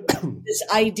big thing. This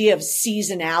idea of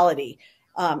seasonality,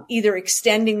 either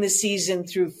extending the season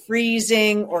through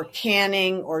freezing or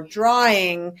canning or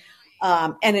drying,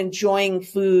 and enjoying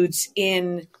foods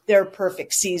in their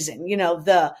perfect season.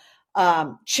 The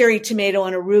cherry tomato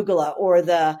and arugula, or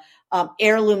the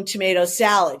heirloom tomato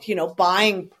salad,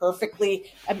 buying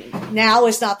perfectly. I mean, now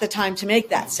is not the time to make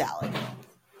that salad.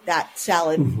 That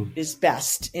salad is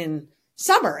best in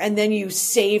summer, and then you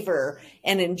savor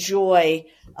and enjoy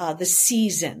the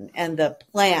season and the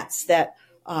plants that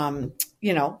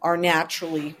are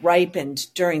naturally ripened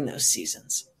during those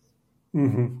seasons.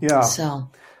 Yeah. So,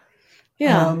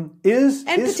 yeah.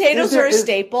 Potatoes are a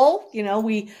staple.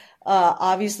 We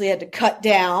obviously had to cut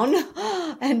down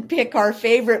and pick our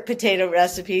favorite potato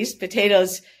recipes.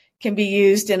 Potatoes can be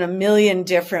used in a million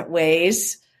different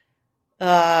ways,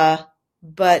 but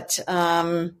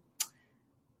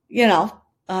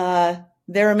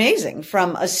they're amazing,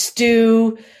 from a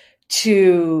stew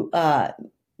to, a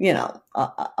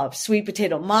sweet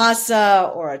potato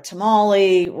masa or a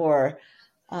tamale, or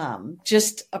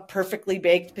just a perfectly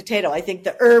baked potato. I think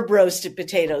the herb roasted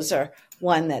potatoes are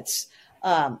one that's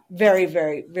very,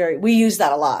 very, very, we use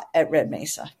that a lot at Red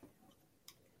Mesa.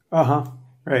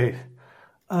 Right.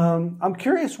 I'm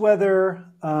curious whether,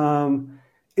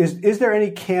 is there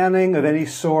any canning of any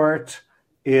sort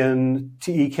in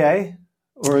TEK,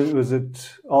 or was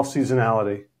it all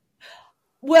seasonality?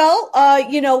 Well,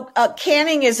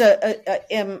 canning is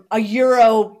a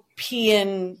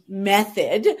European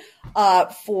method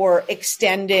for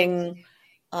extending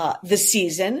the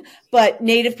season, but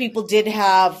Native people did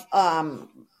have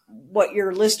what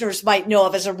your listeners might know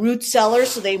of as a root cellar.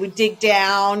 So they would dig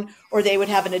down, or they would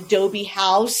have an adobe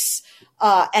house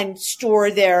and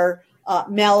store their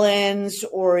melons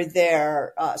or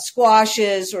their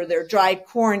squashes or their dried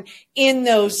corn in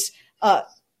those,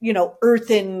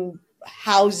 earthen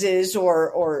houses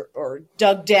or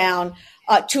dug down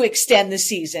to extend the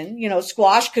season.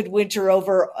 Squash could winter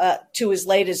over to as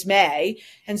late as May,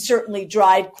 and certainly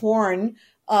dried corn,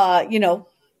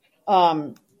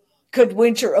 could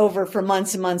winter over for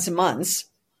months and months and months.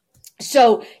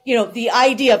 So, the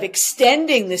idea of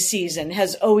extending the season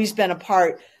has always been a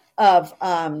part of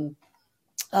an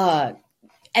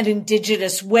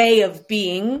indigenous way of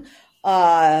being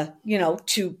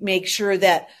to make sure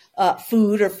that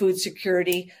food or food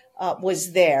security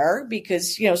was there,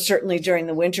 because, certainly during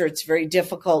the winter, it's very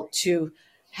difficult to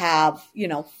have,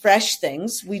 fresh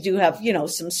things. We do have,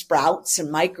 some sprouts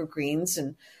and microgreens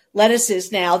and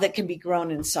lettuces now that can be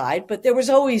grown inside, but there was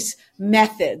always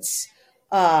methods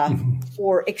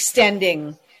for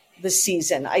extending the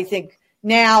season. I think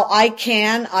now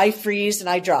I freeze and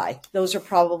I dry. Those are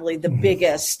probably the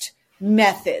biggest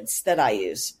methods that I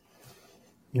use.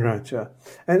 Gotcha.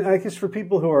 And I guess for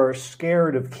people who are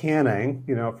scared of canning,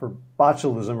 for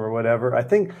botulism or whatever, I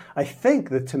think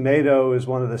the tomato is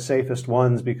one of the safest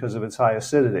ones because of its high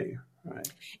acidity. Right.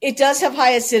 It does have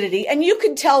high acidity, and you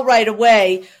can tell right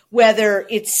away whether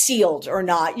it's sealed or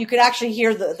not. You could actually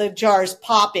hear the jars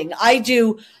popping. I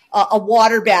do a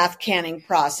water bath canning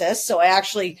process, so I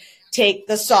actually take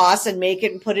the sauce and make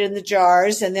it and put it in the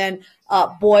jars, and then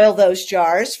boil those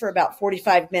jars for about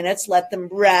 45 minutes, let them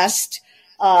rest.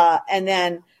 And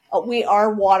then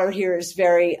our water here is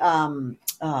very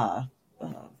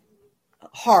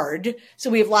hard, so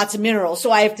we have lots of minerals.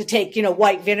 So I have to take,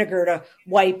 white vinegar to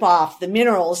wipe off the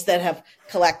minerals that have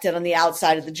collected on the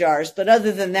outside of the jars. But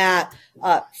other than that,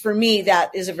 for me,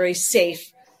 that is a very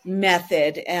safe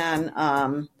method. And,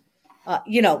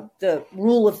 the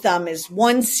rule of thumb is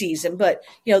one season, but,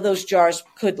 those jars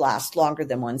could last longer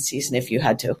than one season if you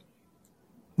had to.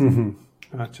 Mm-hmm.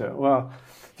 Gotcha. Well,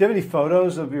 do you have any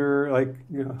photos of your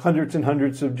hundreds and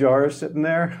hundreds of jars sitting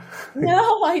there?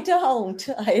 No, I don't.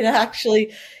 I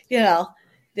actually,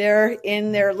 they're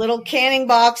in their little canning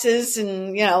boxes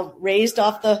and, raised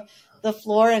off the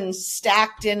floor and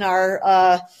stacked in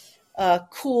our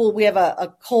cool. We have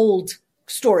a cold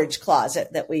storage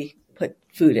closet that we put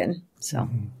food in. So.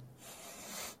 Mm-hmm.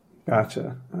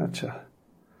 Gotcha.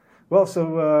 Well,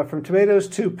 so from tomatoes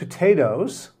to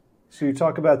potatoes, so you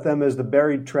talk about them as the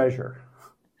buried treasure.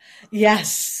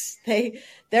 Yes,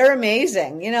 they're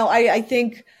amazing. I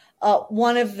think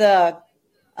one of the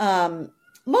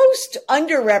most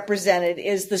underrepresented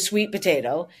is the sweet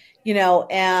potato,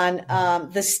 and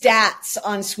the stats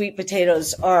on sweet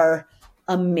potatoes are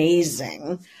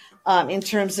amazing in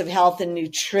terms of health and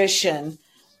nutrition.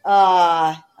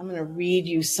 I'm going to read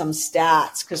you some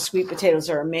stats because sweet potatoes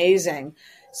are amazing.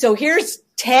 So here's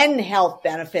 10 health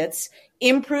benefits: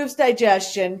 improves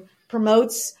digestion,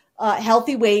 promotes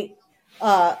healthy weight,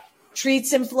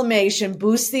 treats inflammation,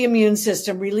 boosts the immune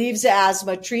system, relieves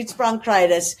asthma, treats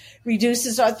bronchitis,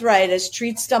 reduces arthritis,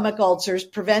 treats stomach ulcers,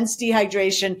 prevents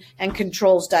dehydration, and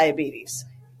controls diabetes.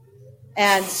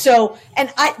 And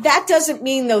that doesn't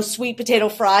mean those sweet potato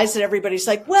fries that everybody's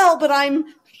like, well, but I'm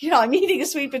eating a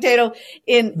sweet potato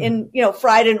in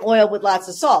fried in oil with lots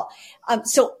of salt. I've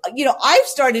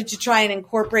started to try and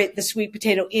incorporate the sweet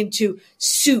potato into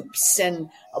soups and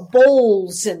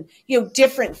bowls and,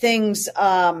 different things,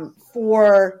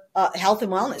 for, health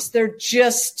and wellness. They're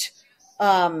just,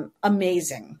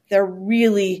 amazing. They're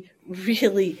really,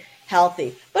 really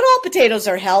healthy, but all potatoes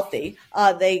are healthy.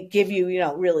 They give you,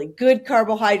 really good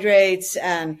carbohydrates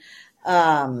and,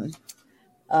 but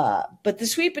the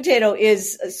sweet potato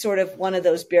is sort of one of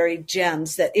those buried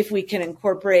gems that if we can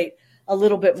incorporate a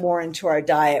little bit more into our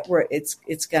diet, where it's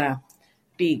going to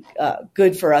be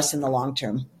good for us in the long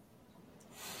term.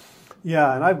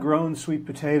 Yeah, and I've grown sweet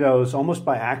potatoes almost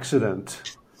by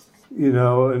accident,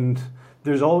 and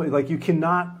there's always, you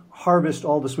cannot harvest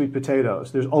all the sweet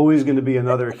potatoes. There's always going to be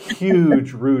another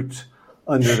huge root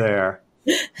under there.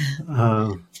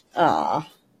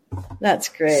 That's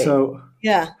great. So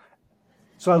yeah.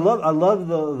 So I love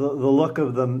the look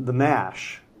of the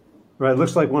mash. Right, it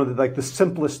looks like one of the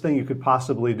simplest thing you could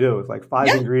possibly do. It's like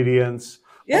 5 ingredients.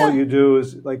 Yeah. All you do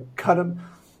is cut them,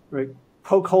 right?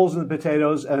 Poke holes in the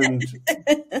potatoes and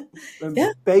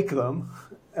bake them,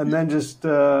 and then just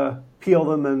peel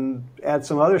them and add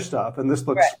some other stuff. And this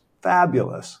looks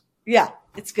fabulous. Yeah,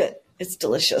 it's good. It's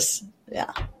delicious.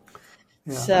 Yeah.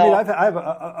 Yeah. So I have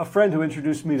a friend who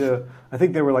introduced me to, I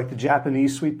think they were the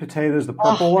Japanese sweet potatoes, the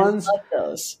purple ones. I love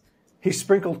those. He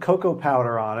sprinkled cocoa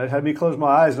powder on it, had me close my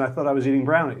eyes, and I thought I was eating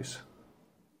brownies.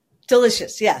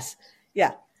 Delicious, yes.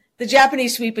 Yeah. The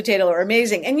Japanese sweet potato are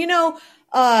amazing. And,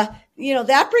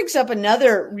 that brings up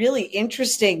another really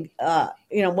interesting,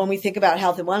 when we think about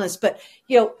health and wellness. But,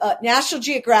 National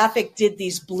Geographic did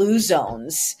these blue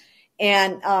zones.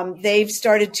 And they've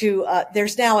started to,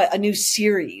 there's now a new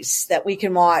series that we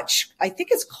can watch. I think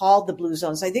it's called The Blue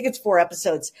Zones. I think it's 4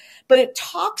 episodes. But it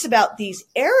talks about these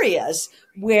areas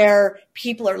where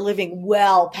people are living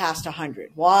well past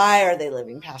 100. Why are they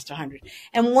living past 100?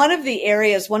 And one of the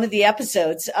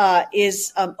episodes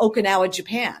is Okinawa,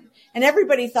 Japan. And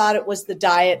everybody thought it was the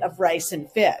diet of rice and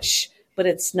fish, but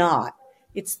it's not.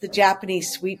 it's the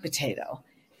Japanese sweet potato.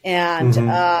 And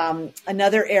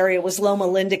another area was Loma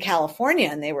Linda, California.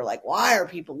 And they were like, why are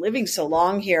people living so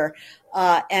long here?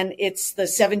 And it's the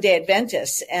 7-Day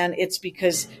Adventists. And it's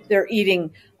because they're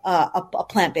eating a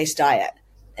plant-based diet.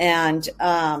 And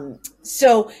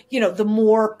so, the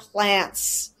more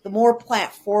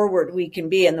plant forward we can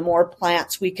be and the more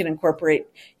plants we can incorporate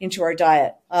into our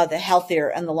diet, the healthier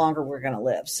and the longer we're going to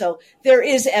live. So there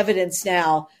is evidence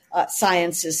now.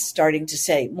 Science is starting to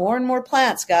say more and more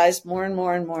plants, guys, more and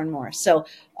more and more and more. So,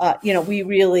 we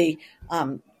really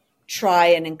try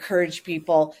and encourage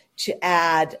people to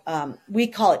add, we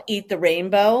call it Eat the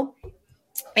Rainbow.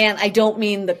 And I don't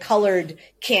mean the colored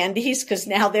candies, because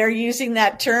now they're using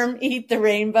that term, eat the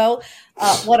rainbow.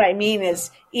 What I mean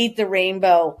is eat the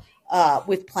rainbow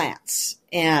with plants.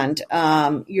 And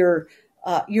your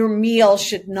meal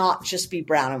should not just be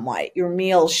brown and white. Your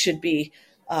meal should be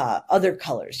other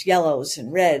colors, yellows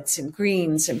and reds and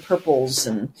greens and purples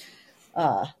and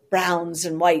browns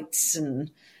and whites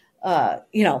and,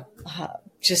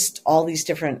 just all these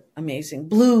different amazing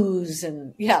blues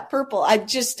and purple.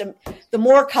 The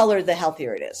more color, the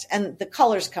healthier it is. And the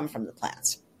colors come from the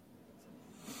plants.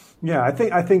 Yeah,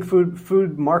 I think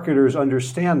food marketers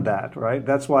understand that, right?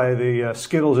 That's why the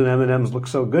Skittles and M&Ms look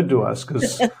so good to us,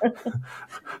 because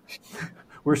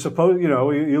we're supposed,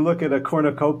 you look at a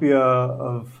cornucopia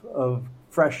of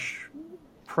fresh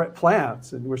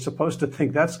plants, and we're supposed to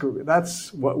think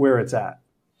that's where it's at.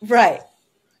 Right.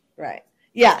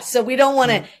 Yeah, so we don't want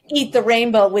to eat the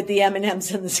rainbow with the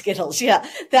M&Ms and the Skittles. Yeah,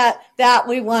 that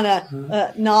we want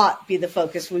to not be the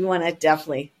focus. We want to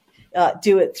definitely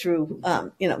do it through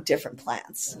different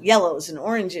plants, yellows and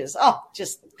oranges. Oh,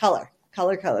 just color.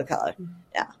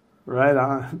 Yeah. Right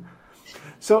on.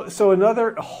 So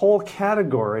another whole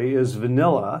category is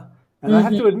vanilla, and I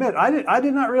have to admit, I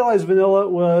did not realize vanilla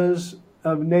was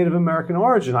of Native American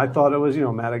origin. I thought it was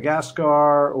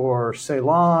Madagascar or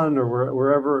Ceylon or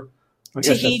wherever.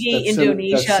 Tahiti,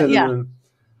 Indonesia,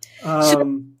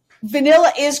 so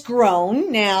vanilla is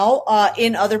grown now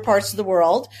in other parts of the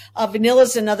world. Vanilla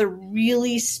is another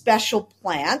really special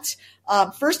plant.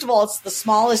 First of all, it's the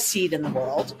smallest seed in the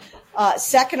world.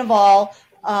 Second of all,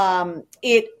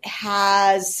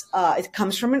 it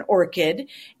comes from an orchid,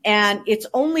 and it's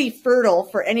only fertile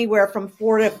for anywhere from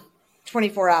 4 to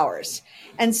 24 hours.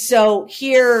 And so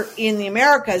here in the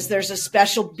Americas, there's a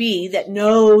special bee that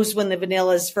knows when the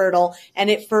vanilla is fertile, and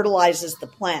it fertilizes the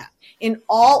plant. In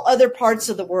all other parts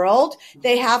of the world,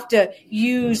 they have to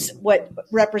use what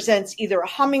represents either a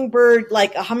hummingbird,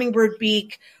 like a hummingbird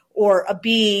beak, or a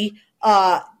bee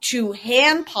to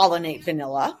hand pollinate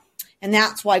vanilla. And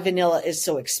that's why vanilla is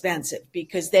so expensive,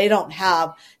 because they don't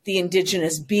have the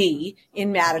indigenous bee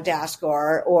in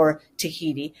Madagascar or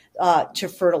Tahiti to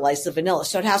fertilize the vanilla.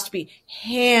 So it has to be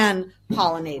hand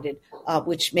pollinated,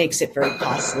 which makes it very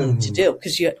costly to do,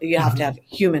 because you have to have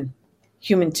human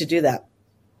to do that.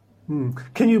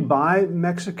 Can you buy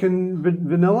Mexican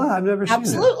vanilla? I've never seen it.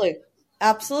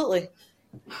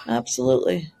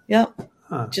 Absolutely. Yep.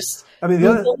 Huh. Just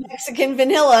Google Mexican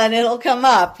vanilla and it'll come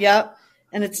up. Yep.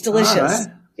 And it's delicious.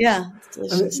 Right. Yeah, it's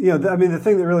delicious. The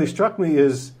thing that really struck me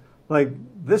is, like,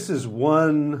 this is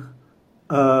one,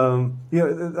 like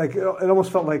it almost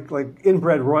felt like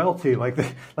inbred royalty. We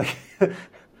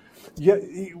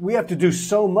have to do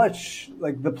so much.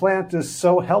 Like, the plant is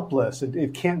so helpless;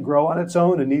 it can't grow on its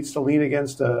own. It needs to lean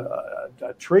against a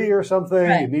tree or something.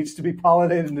 Right. It needs to be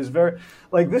pollinated, and is very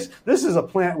this. This is a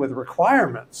plant with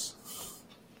requirements.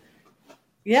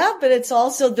 Yeah, but it's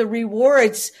also the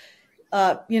rewards.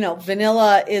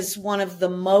 Vanilla is one of the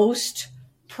most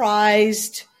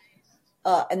prized,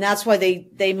 and that's why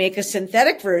they make a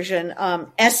synthetic version,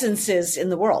 essences in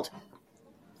the world.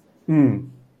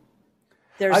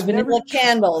 There's vanilla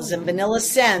candles and vanilla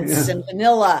scents and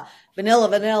vanilla.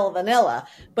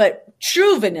 But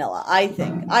true vanilla, I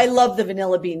think. I love the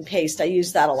vanilla bean paste. I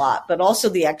use that a lot, but also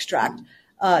the extract.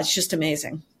 It's just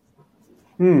amazing.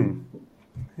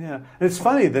 Yeah. It's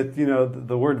funny that,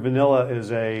 the word vanilla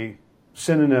is a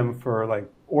synonym for,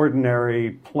 like,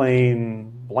 ordinary,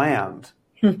 plain, bland.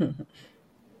 I'm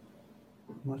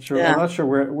not sure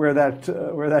where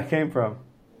that came from.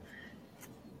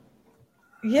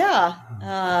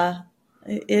 Yeah.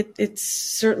 It's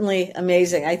certainly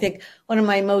amazing. I think one of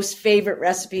my most favorite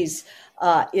recipes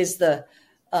is the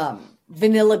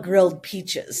vanilla grilled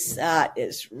peaches. That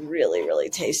is really, really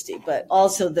tasty. But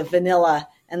also the vanilla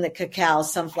and the cacao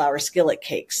sunflower skillet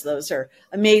cakes. Those are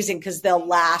amazing because they'll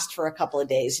last for a couple of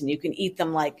days and you can eat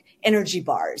them like energy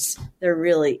bars. They're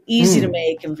really easy to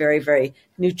make and very, very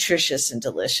nutritious and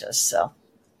delicious. So,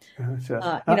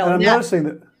 gotcha. I'm noticing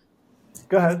that.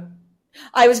 Go ahead.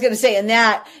 I was going to say, and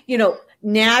that,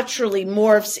 naturally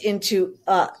morphs into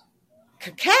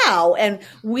cacao, and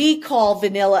we call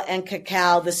vanilla and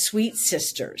cacao the sweet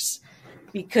sisters,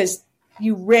 because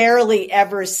you rarely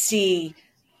ever see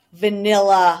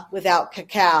vanilla without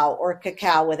cacao or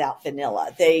cacao without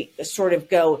vanilla. They sort of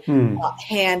go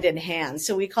hand in hand.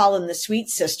 So we call them the sweet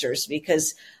sisters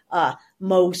because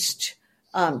most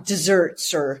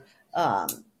desserts or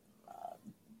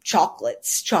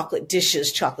chocolate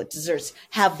dishes, chocolate desserts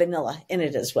have vanilla in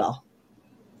it as well.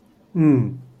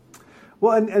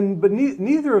 Well, but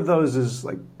neither of those is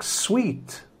like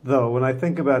sweet, though. When I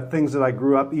think about things that I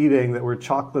grew up eating that were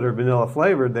chocolate or vanilla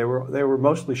flavored, they were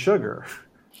mostly sugar,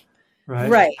 right?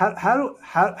 Right.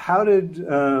 How did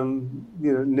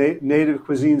native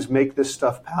cuisines make this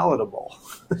stuff palatable?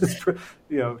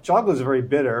 Chocolate is very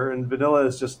bitter, and vanilla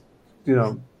is just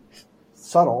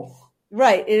subtle.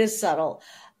 Right, it is subtle.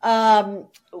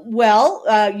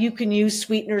 You can use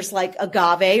sweeteners like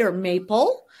agave or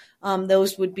maple.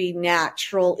 Those would be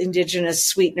natural indigenous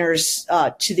sweeteners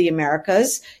to the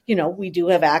Americas. We do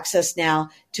have access now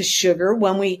to sugar.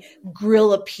 When we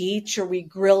grill a peach or we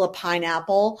grill a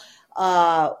pineapple,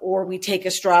 or we take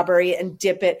a strawberry and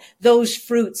dip it, those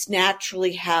fruits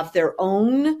naturally have their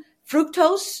own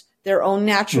fructose, their own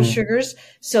natural sugars.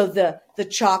 So the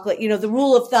chocolate, the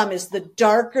rule of thumb is the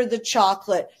darker the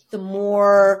chocolate, the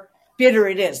more bitter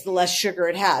it is, the less sugar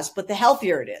it has, but the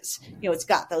healthier it is. It's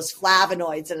got those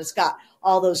flavonoids and it's got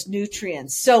all those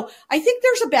nutrients. So I think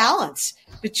there's a balance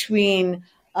between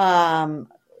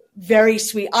very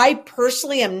sweet. I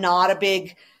personally am not a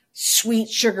big sweet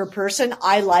sugar person.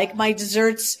 I like my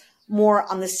desserts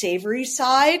more on the savory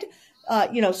side.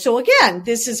 So again,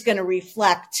 this is going to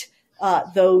reflect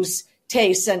those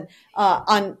tastes. And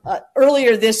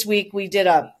earlier this week, we did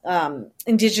a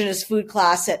indigenous food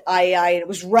class at IAI. It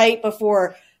was right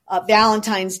before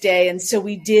Valentine's Day, and so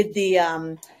we did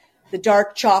the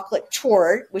dark chocolate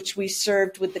torte, which we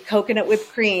served with the coconut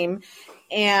whipped cream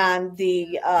and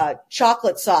the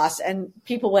chocolate sauce, and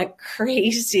people went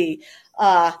crazy.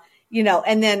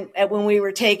 And then when we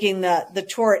were taking the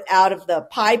torte out of the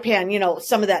pie pan,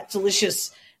 some of that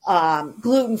delicious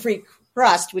gluten-free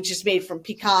crust, which is made from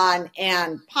pecan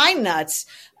and pine nuts,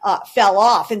 fell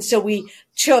off. And so we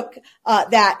took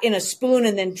that in a spoon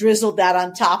and then drizzled that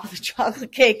on top of the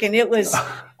chocolate cake. And it was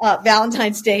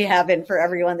Valentine's Day heaven for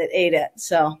everyone that ate it.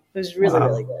 So it was really,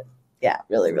 really good. Yeah,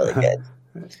 really, really good.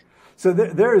 So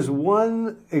there is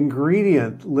one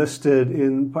ingredient listed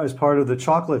as part of the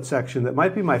chocolate section that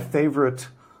might be my favorite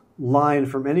line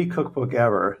from any cookbook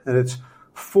ever. And it's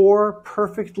 4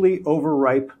 perfectly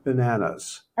overripe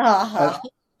bananas. I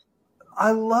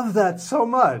love that so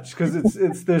much because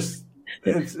it's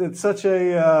such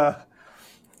a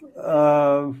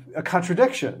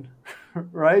contradiction,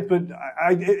 right? But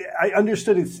I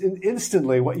understood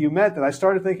instantly what you meant, and I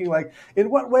started thinking, like,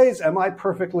 in what ways am I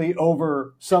perfectly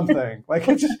over something? Like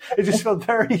it just felt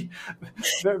very,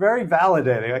 very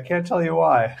validating. I can't tell you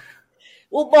why.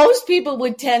 Well, most people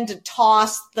would tend to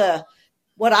toss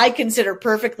what I consider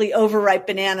perfectly overripe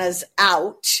bananas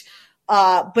out.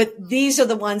 But these are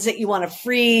the ones that you want to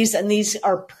freeze, and these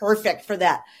are perfect for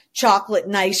that chocolate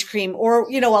and ice cream. Or,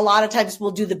 a lot of times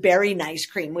we'll do the berry and ice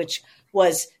cream, which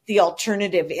was the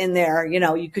alternative in there.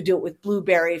 You could do it with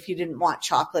blueberry if you didn't want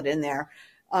chocolate in there.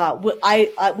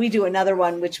 We do another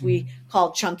one, which we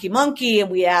call Chunky Monkey,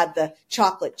 and we add the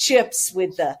chocolate chips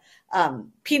with the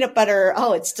peanut butter.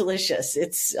 Oh, it's delicious.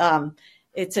 It's a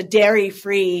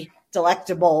dairy-free,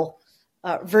 delectable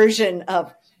version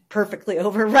of perfectly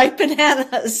overripe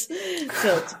bananas.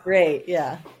 So it's great.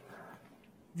 Yeah.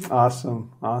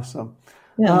 Awesome.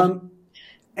 Yeah.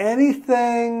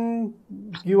 Anything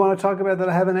you want to talk about that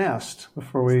I haven't asked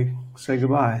before we say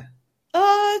goodbye?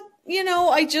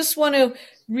 I just want to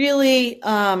really,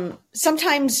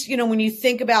 sometimes, when you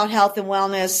think about health and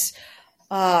wellness,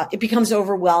 it becomes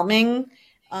overwhelming.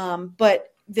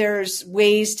 But there's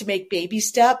ways to make baby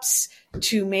steps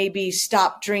to maybe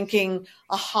stop drinking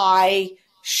a high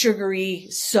sugary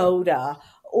soda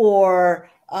or,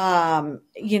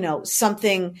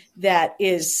 something that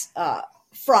is,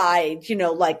 fried,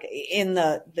 like in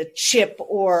the chip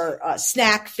or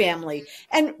snack family,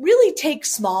 and really take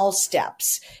small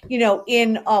steps.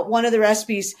 In one of the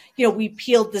recipes, we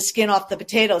peeled the skin off the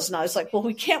potatoes, and I was like, well,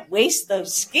 we can't waste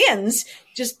those skins.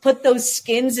 Just put those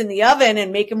skins in the oven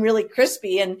and make them really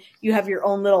crispy, and you have your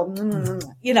own little,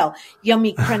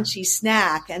 yummy, crunchy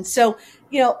snack. And so,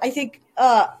 I think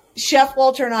Chef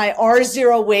Walter and I are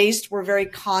zero waste. We're very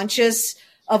conscious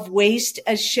of waste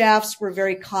as chefs. We're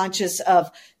very conscious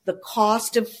of the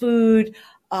cost of food.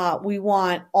 We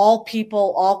want all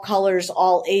people, all colors,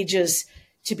 all ages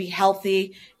to be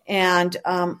healthy. And,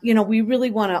 we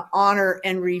really want to honor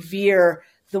and revere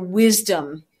the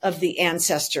wisdom of the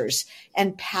ancestors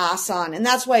and pass on. And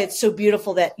that's why it's so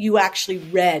beautiful that you actually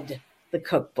read the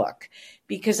cookbook,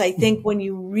 because I think when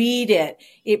you read it,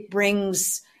 it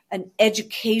brings an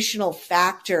educational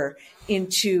factor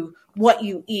into what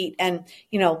you eat. And,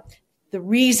 the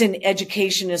reason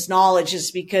education is knowledge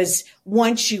is because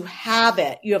once you have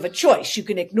it, you have a choice. You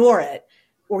can ignore it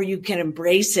or you can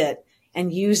embrace it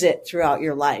and use it throughout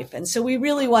your life. And so we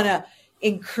really want to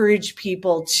encourage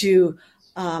people to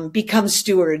become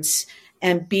stewards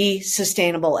and be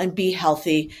sustainable and be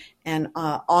healthy and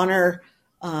honor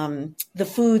the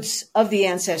foods of the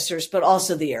ancestors, but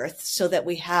also the earth, so that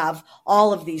we have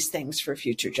all of these things for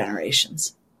future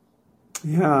generations.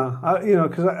 Yeah,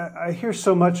 because I hear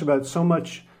so much about so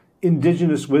much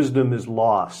indigenous wisdom is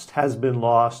lost, has been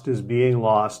lost, is being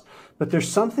lost. But there's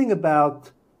something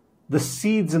about the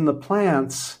seeds in the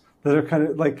plants that are kind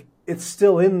of like, it's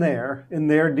still in their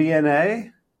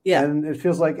DNA. Yeah. And it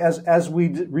feels like as we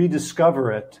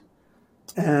rediscover it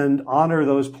and honor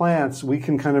those plants, we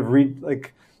can kind of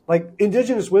like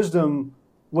indigenous wisdom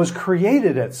was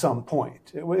created at some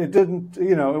point. It didn't,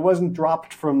 it wasn't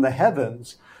dropped from the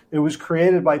heavens. It was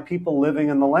created by people living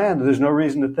in the land. There's no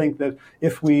reason to think that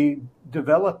if we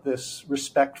develop this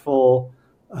respectful,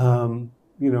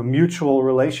 mutual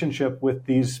relationship with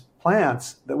these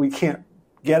plants, that we can't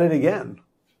get it again.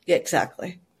 Yeah,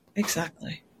 exactly.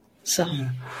 So. Yeah.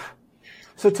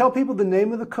 So tell people the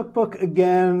name of the cookbook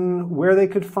again, where they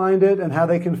could find it, and how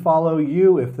they can follow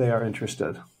you if they are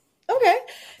interested. Okay.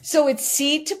 So it's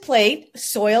Seed to Plate,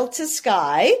 Soil to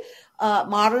Sky,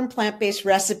 modern plant-based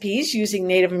recipes using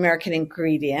Native American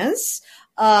ingredients.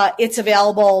 It's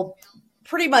available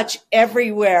pretty much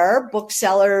everywhere,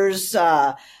 booksellers,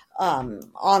 online,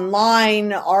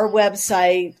 our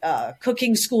website,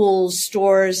 cooking schools,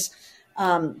 stores.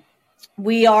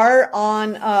 We are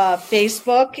on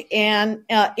Facebook and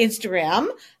Instagram.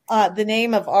 The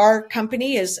name of our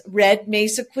company is Red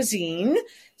Mesa Cuisine.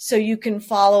 So you can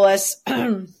follow us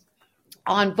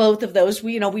on both of those.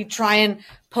 We try and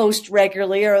post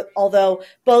regularly, although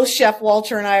both Chef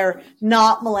Walter and I are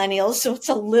not millennials, so it's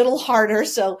a little harder.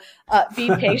 So be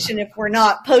patient if we're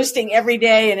not posting every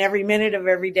day and every minute of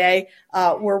every day.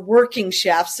 We're working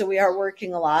chefs, so we are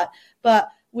working a lot. But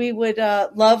we would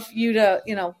love you to,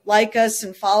 like us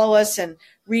and follow us and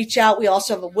reach out. We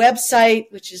also have a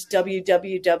website, which is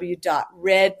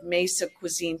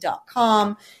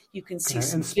www.redmesacuisine.com. You can see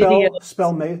some videos.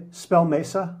 Spell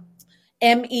Mesa?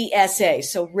 MESA.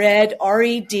 So Red,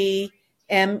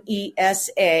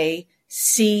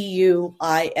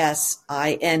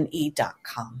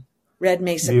 RedMesaCuisine.com.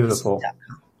 RedMesaCuisine.com. Beautiful.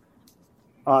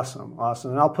 Awesome.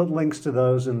 And I'll put links to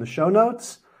those in the show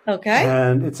notes. Okay.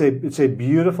 And it's a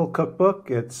beautiful cookbook.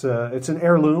 It's an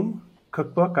heirloom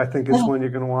cookbook. I think it's one you're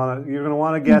going to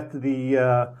want to get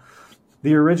the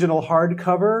original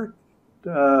hardcover.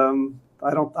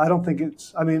 I don't think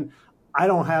it's. I mean, I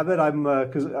don't have it. I'm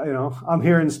because I'm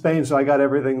here in Spain, so I got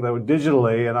everything though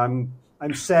digitally, and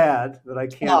I'm sad that I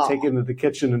can't take it into the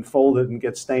kitchen and fold it and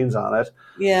get stains on it.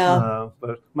 Yeah.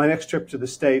 But my next trip to the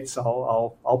States,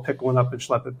 I'll pick one up and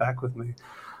schlep it back with me.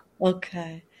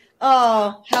 Okay.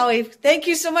 Oh, Howie, thank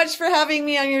you so much for having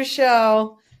me on your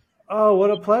show. Oh, what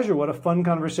a pleasure! What a fun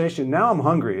conversation. Now I'm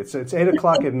hungry. It's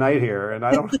 8:00 at night here, and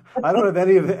I don't have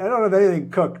anything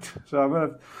cooked.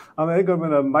 So I think I'm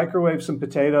gonna microwave some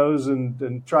potatoes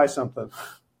and try something.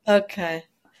 Okay.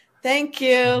 Thank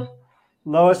you.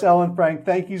 Lois, Ellen, Frank,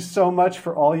 thank you so much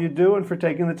for all you do and for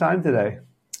taking the time today.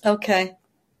 Okay.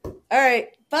 All right.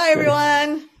 Bye,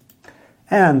 everyone.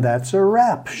 And that's a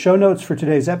wrap. Show notes for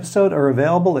today's episode are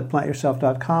available at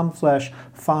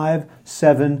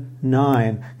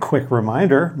plantyourself.com/579. Quick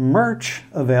reminder, merch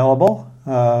available.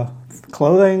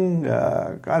 Clothing,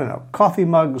 coffee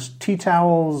mugs, tea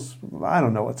towels. I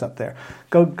don't know what's up there.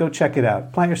 Go check it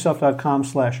out.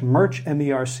 plantyourself.com/merch,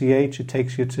 MERCH. It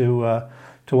takes you to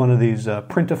one of these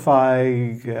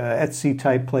Printify, Etsy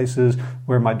type places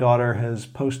where my daughter has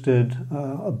posted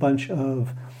a bunch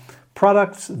of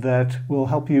products that will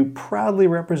help you proudly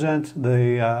represent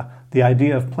the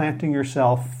idea of planting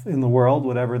yourself in the world,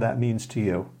 whatever that means to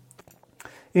you.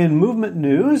 In movement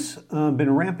news,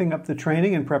 been ramping up the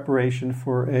training in preparation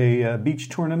for a beach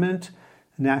tournament,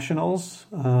 nationals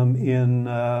in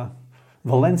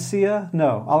Alicante,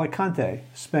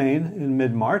 Spain in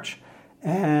mid-March,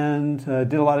 and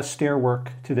did a lot of stair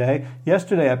work today.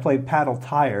 Yesterday I played paddle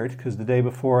tired because the day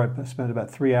before I spent about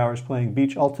 3 hours playing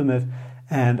beach ultimate,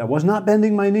 and I was not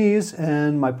bending my knees,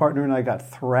 and my partner and I got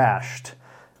thrashed.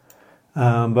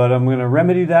 But I'm going to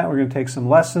remedy that. We're going to take some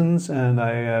lessons, and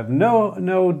I have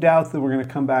no doubt that we're going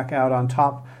to come back out on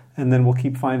top, and then we'll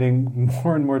keep finding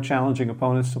more and more challenging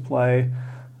opponents to play.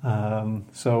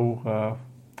 So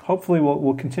hopefully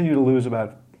we'll continue to lose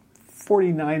about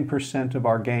 49% of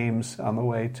our games on the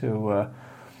way to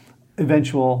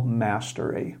eventual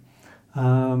mastery. So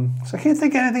I can't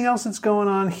think of anything else that's going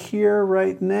on here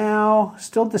right now.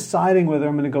 Still deciding whether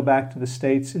I'm going to go back to the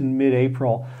States in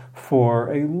mid-April for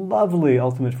a lovely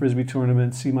Ultimate Frisbee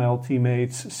tournament, see my old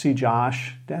teammates, see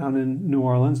Josh down in New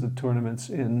Orleans. The tournament's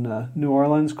in New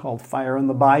Orleans called Fire on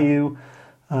the Bayou.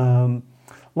 A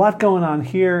lot going on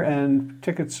here, and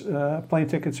plane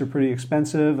tickets are pretty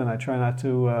expensive, and I try not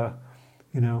to,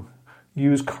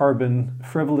 use carbon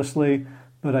frivolously.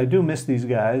 But I do miss these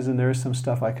guys, and there is some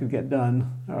stuff I could get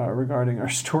done regarding our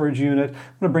storage unit. I'm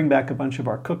going to bring back a bunch of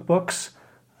our cookbooks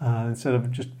instead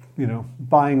of just,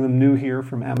 buying them new here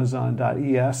from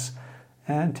Amazon.es,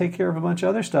 and take care of a bunch of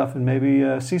other stuff and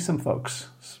maybe see some folks.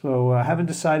 So I haven't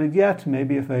decided yet.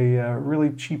 Maybe if a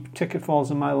really cheap ticket falls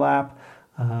in my lap,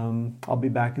 I'll be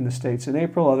back in the States in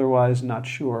April. Otherwise, not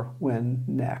sure when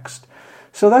next.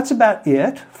 So that's about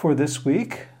it for this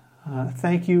week.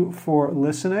 Thank you for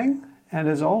listening. And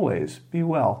as always, be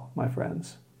well, my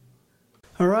friends.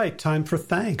 All right, time for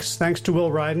thanks. Thanks to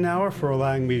Will Ridenauer for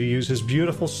allowing me to use his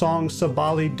beautiful song,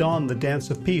 Sabali Dawn, The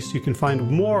Dance of Peace. You can find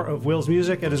more of Will's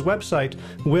music at his website,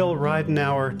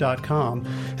 willridenauer.com.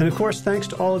 And of course, thanks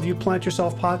to all of you Plant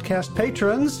Yourself Podcast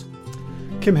patrons.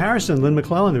 Kim Harrison, Lynn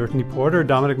McClellan, Brittany Porter,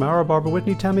 Dominic Maurer, Barbara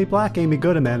Whitney, Tammy Black, Amy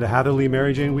Good, Amanda Hatherley,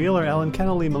 Mary Jane Wheeler, Ellen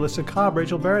Kennelly, Melissa Cobb,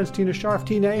 Rachel Behrens, Tina Scharf,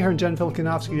 Tina Ahern, Jen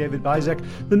Filkanovsky, David Bizek,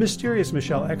 The Mysterious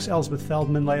Michelle X, Elsbeth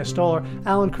Feldman, Leah Stoller,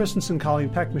 Alan Christensen,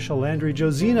 Colleen Peck, Michelle Landry,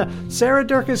 Josina, Sarah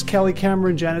Durkis, Kelly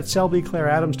Cameron, Janet Selby, Claire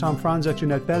Adams, Tom Franzek,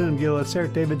 Jeanette Bennett, Gila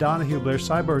Cert, David Donahue, Blair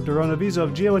Cyber, Dorona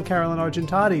Vizov, Gio and Carolyn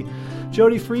Argentati,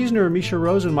 Jody Friesner, Misha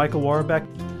Rosen, Michael Warbeck,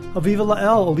 Aviva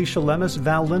Lael, Alicia Lemus,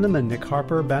 Val Linneman, Nick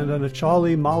Harper, Bandana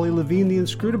Charlie, Molly Levine, The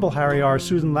Inscrutable Harry R.,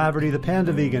 Susan Laverty, The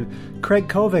Panda Vegan, Craig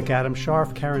Kovic, Adam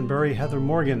Scharf, Karen Burry, Heather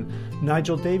Morgan,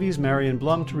 Nigel Davies, Marion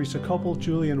Blum, Teresa Copel,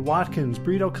 Julian Watkins,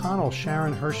 Breed O'Connell,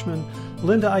 Sharon Hirschman,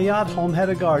 Linda Ayat, Holm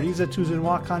Hedegaard, Isa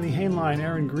Tuzinwa, Connie Hainline,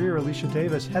 Aaron Greer, Alicia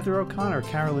Davis, Heather O'Connor,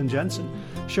 Carolyn Jensen,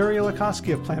 Sherry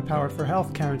Olakoski of Plant Powered for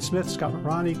Health, Karen Smith, Scott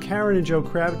Marani, Karen and Joe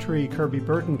Crabtree, Kirby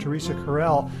Burton, Teresa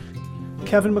Carell,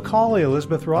 Kevin McCauley,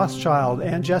 Elizabeth Rothschild,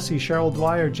 Ann Jesse, Cheryl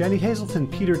Dwyer, Jenny Hazelton,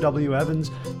 Peter W.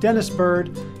 Evans, Dennis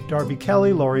Bird, Darby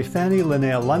Kelly, Laurie Fanny,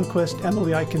 Linnea Lundquist,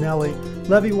 Emily Iconelli,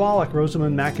 Levy Wallach,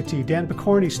 Rosamund McAtee, Dan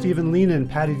Picorni, Stephen Leenan,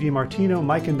 Patty DiMartino,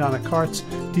 Mike and Donna Kartz,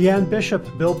 Deanne Bishop,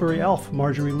 Bilberry Elf,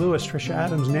 Marjorie Lewis, Tricia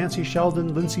Adams, Nancy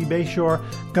Sheldon, Lindsay Bayshore,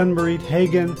 Gunmarit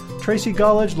Hagen, Tracy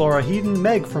Gullidge, Laura Heaton,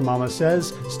 Meg from Mama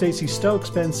Says, Stacey Stokes,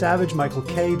 Ben Savage, Michael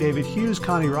Kay, David Hughes,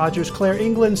 Connie Rogers, Claire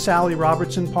England, Sally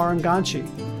Robertson, Paranganchi,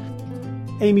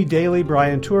 Amy Daly,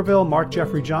 Brian Tourville, Mark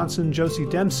Jeffrey Johnson, Josie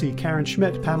Dempsey, Karen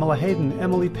Schmidt, Pamela Hayden,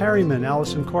 Emily Perryman,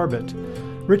 Allison Corbett,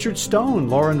 Richard Stone,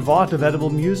 Lauren Vaught of Edible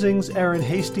Musings, Aaron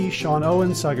Hasty, Sean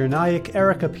Owen, Sagar Naik,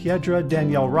 Erica Piedra,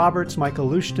 Danielle Roberts, Michael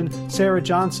Lushton, Sarah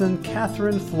Johnson,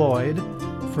 Catherine Floyd,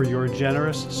 for your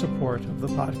generous support of the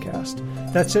podcast.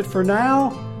 That's it for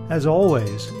now. As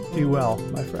always, be well,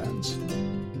 my friends.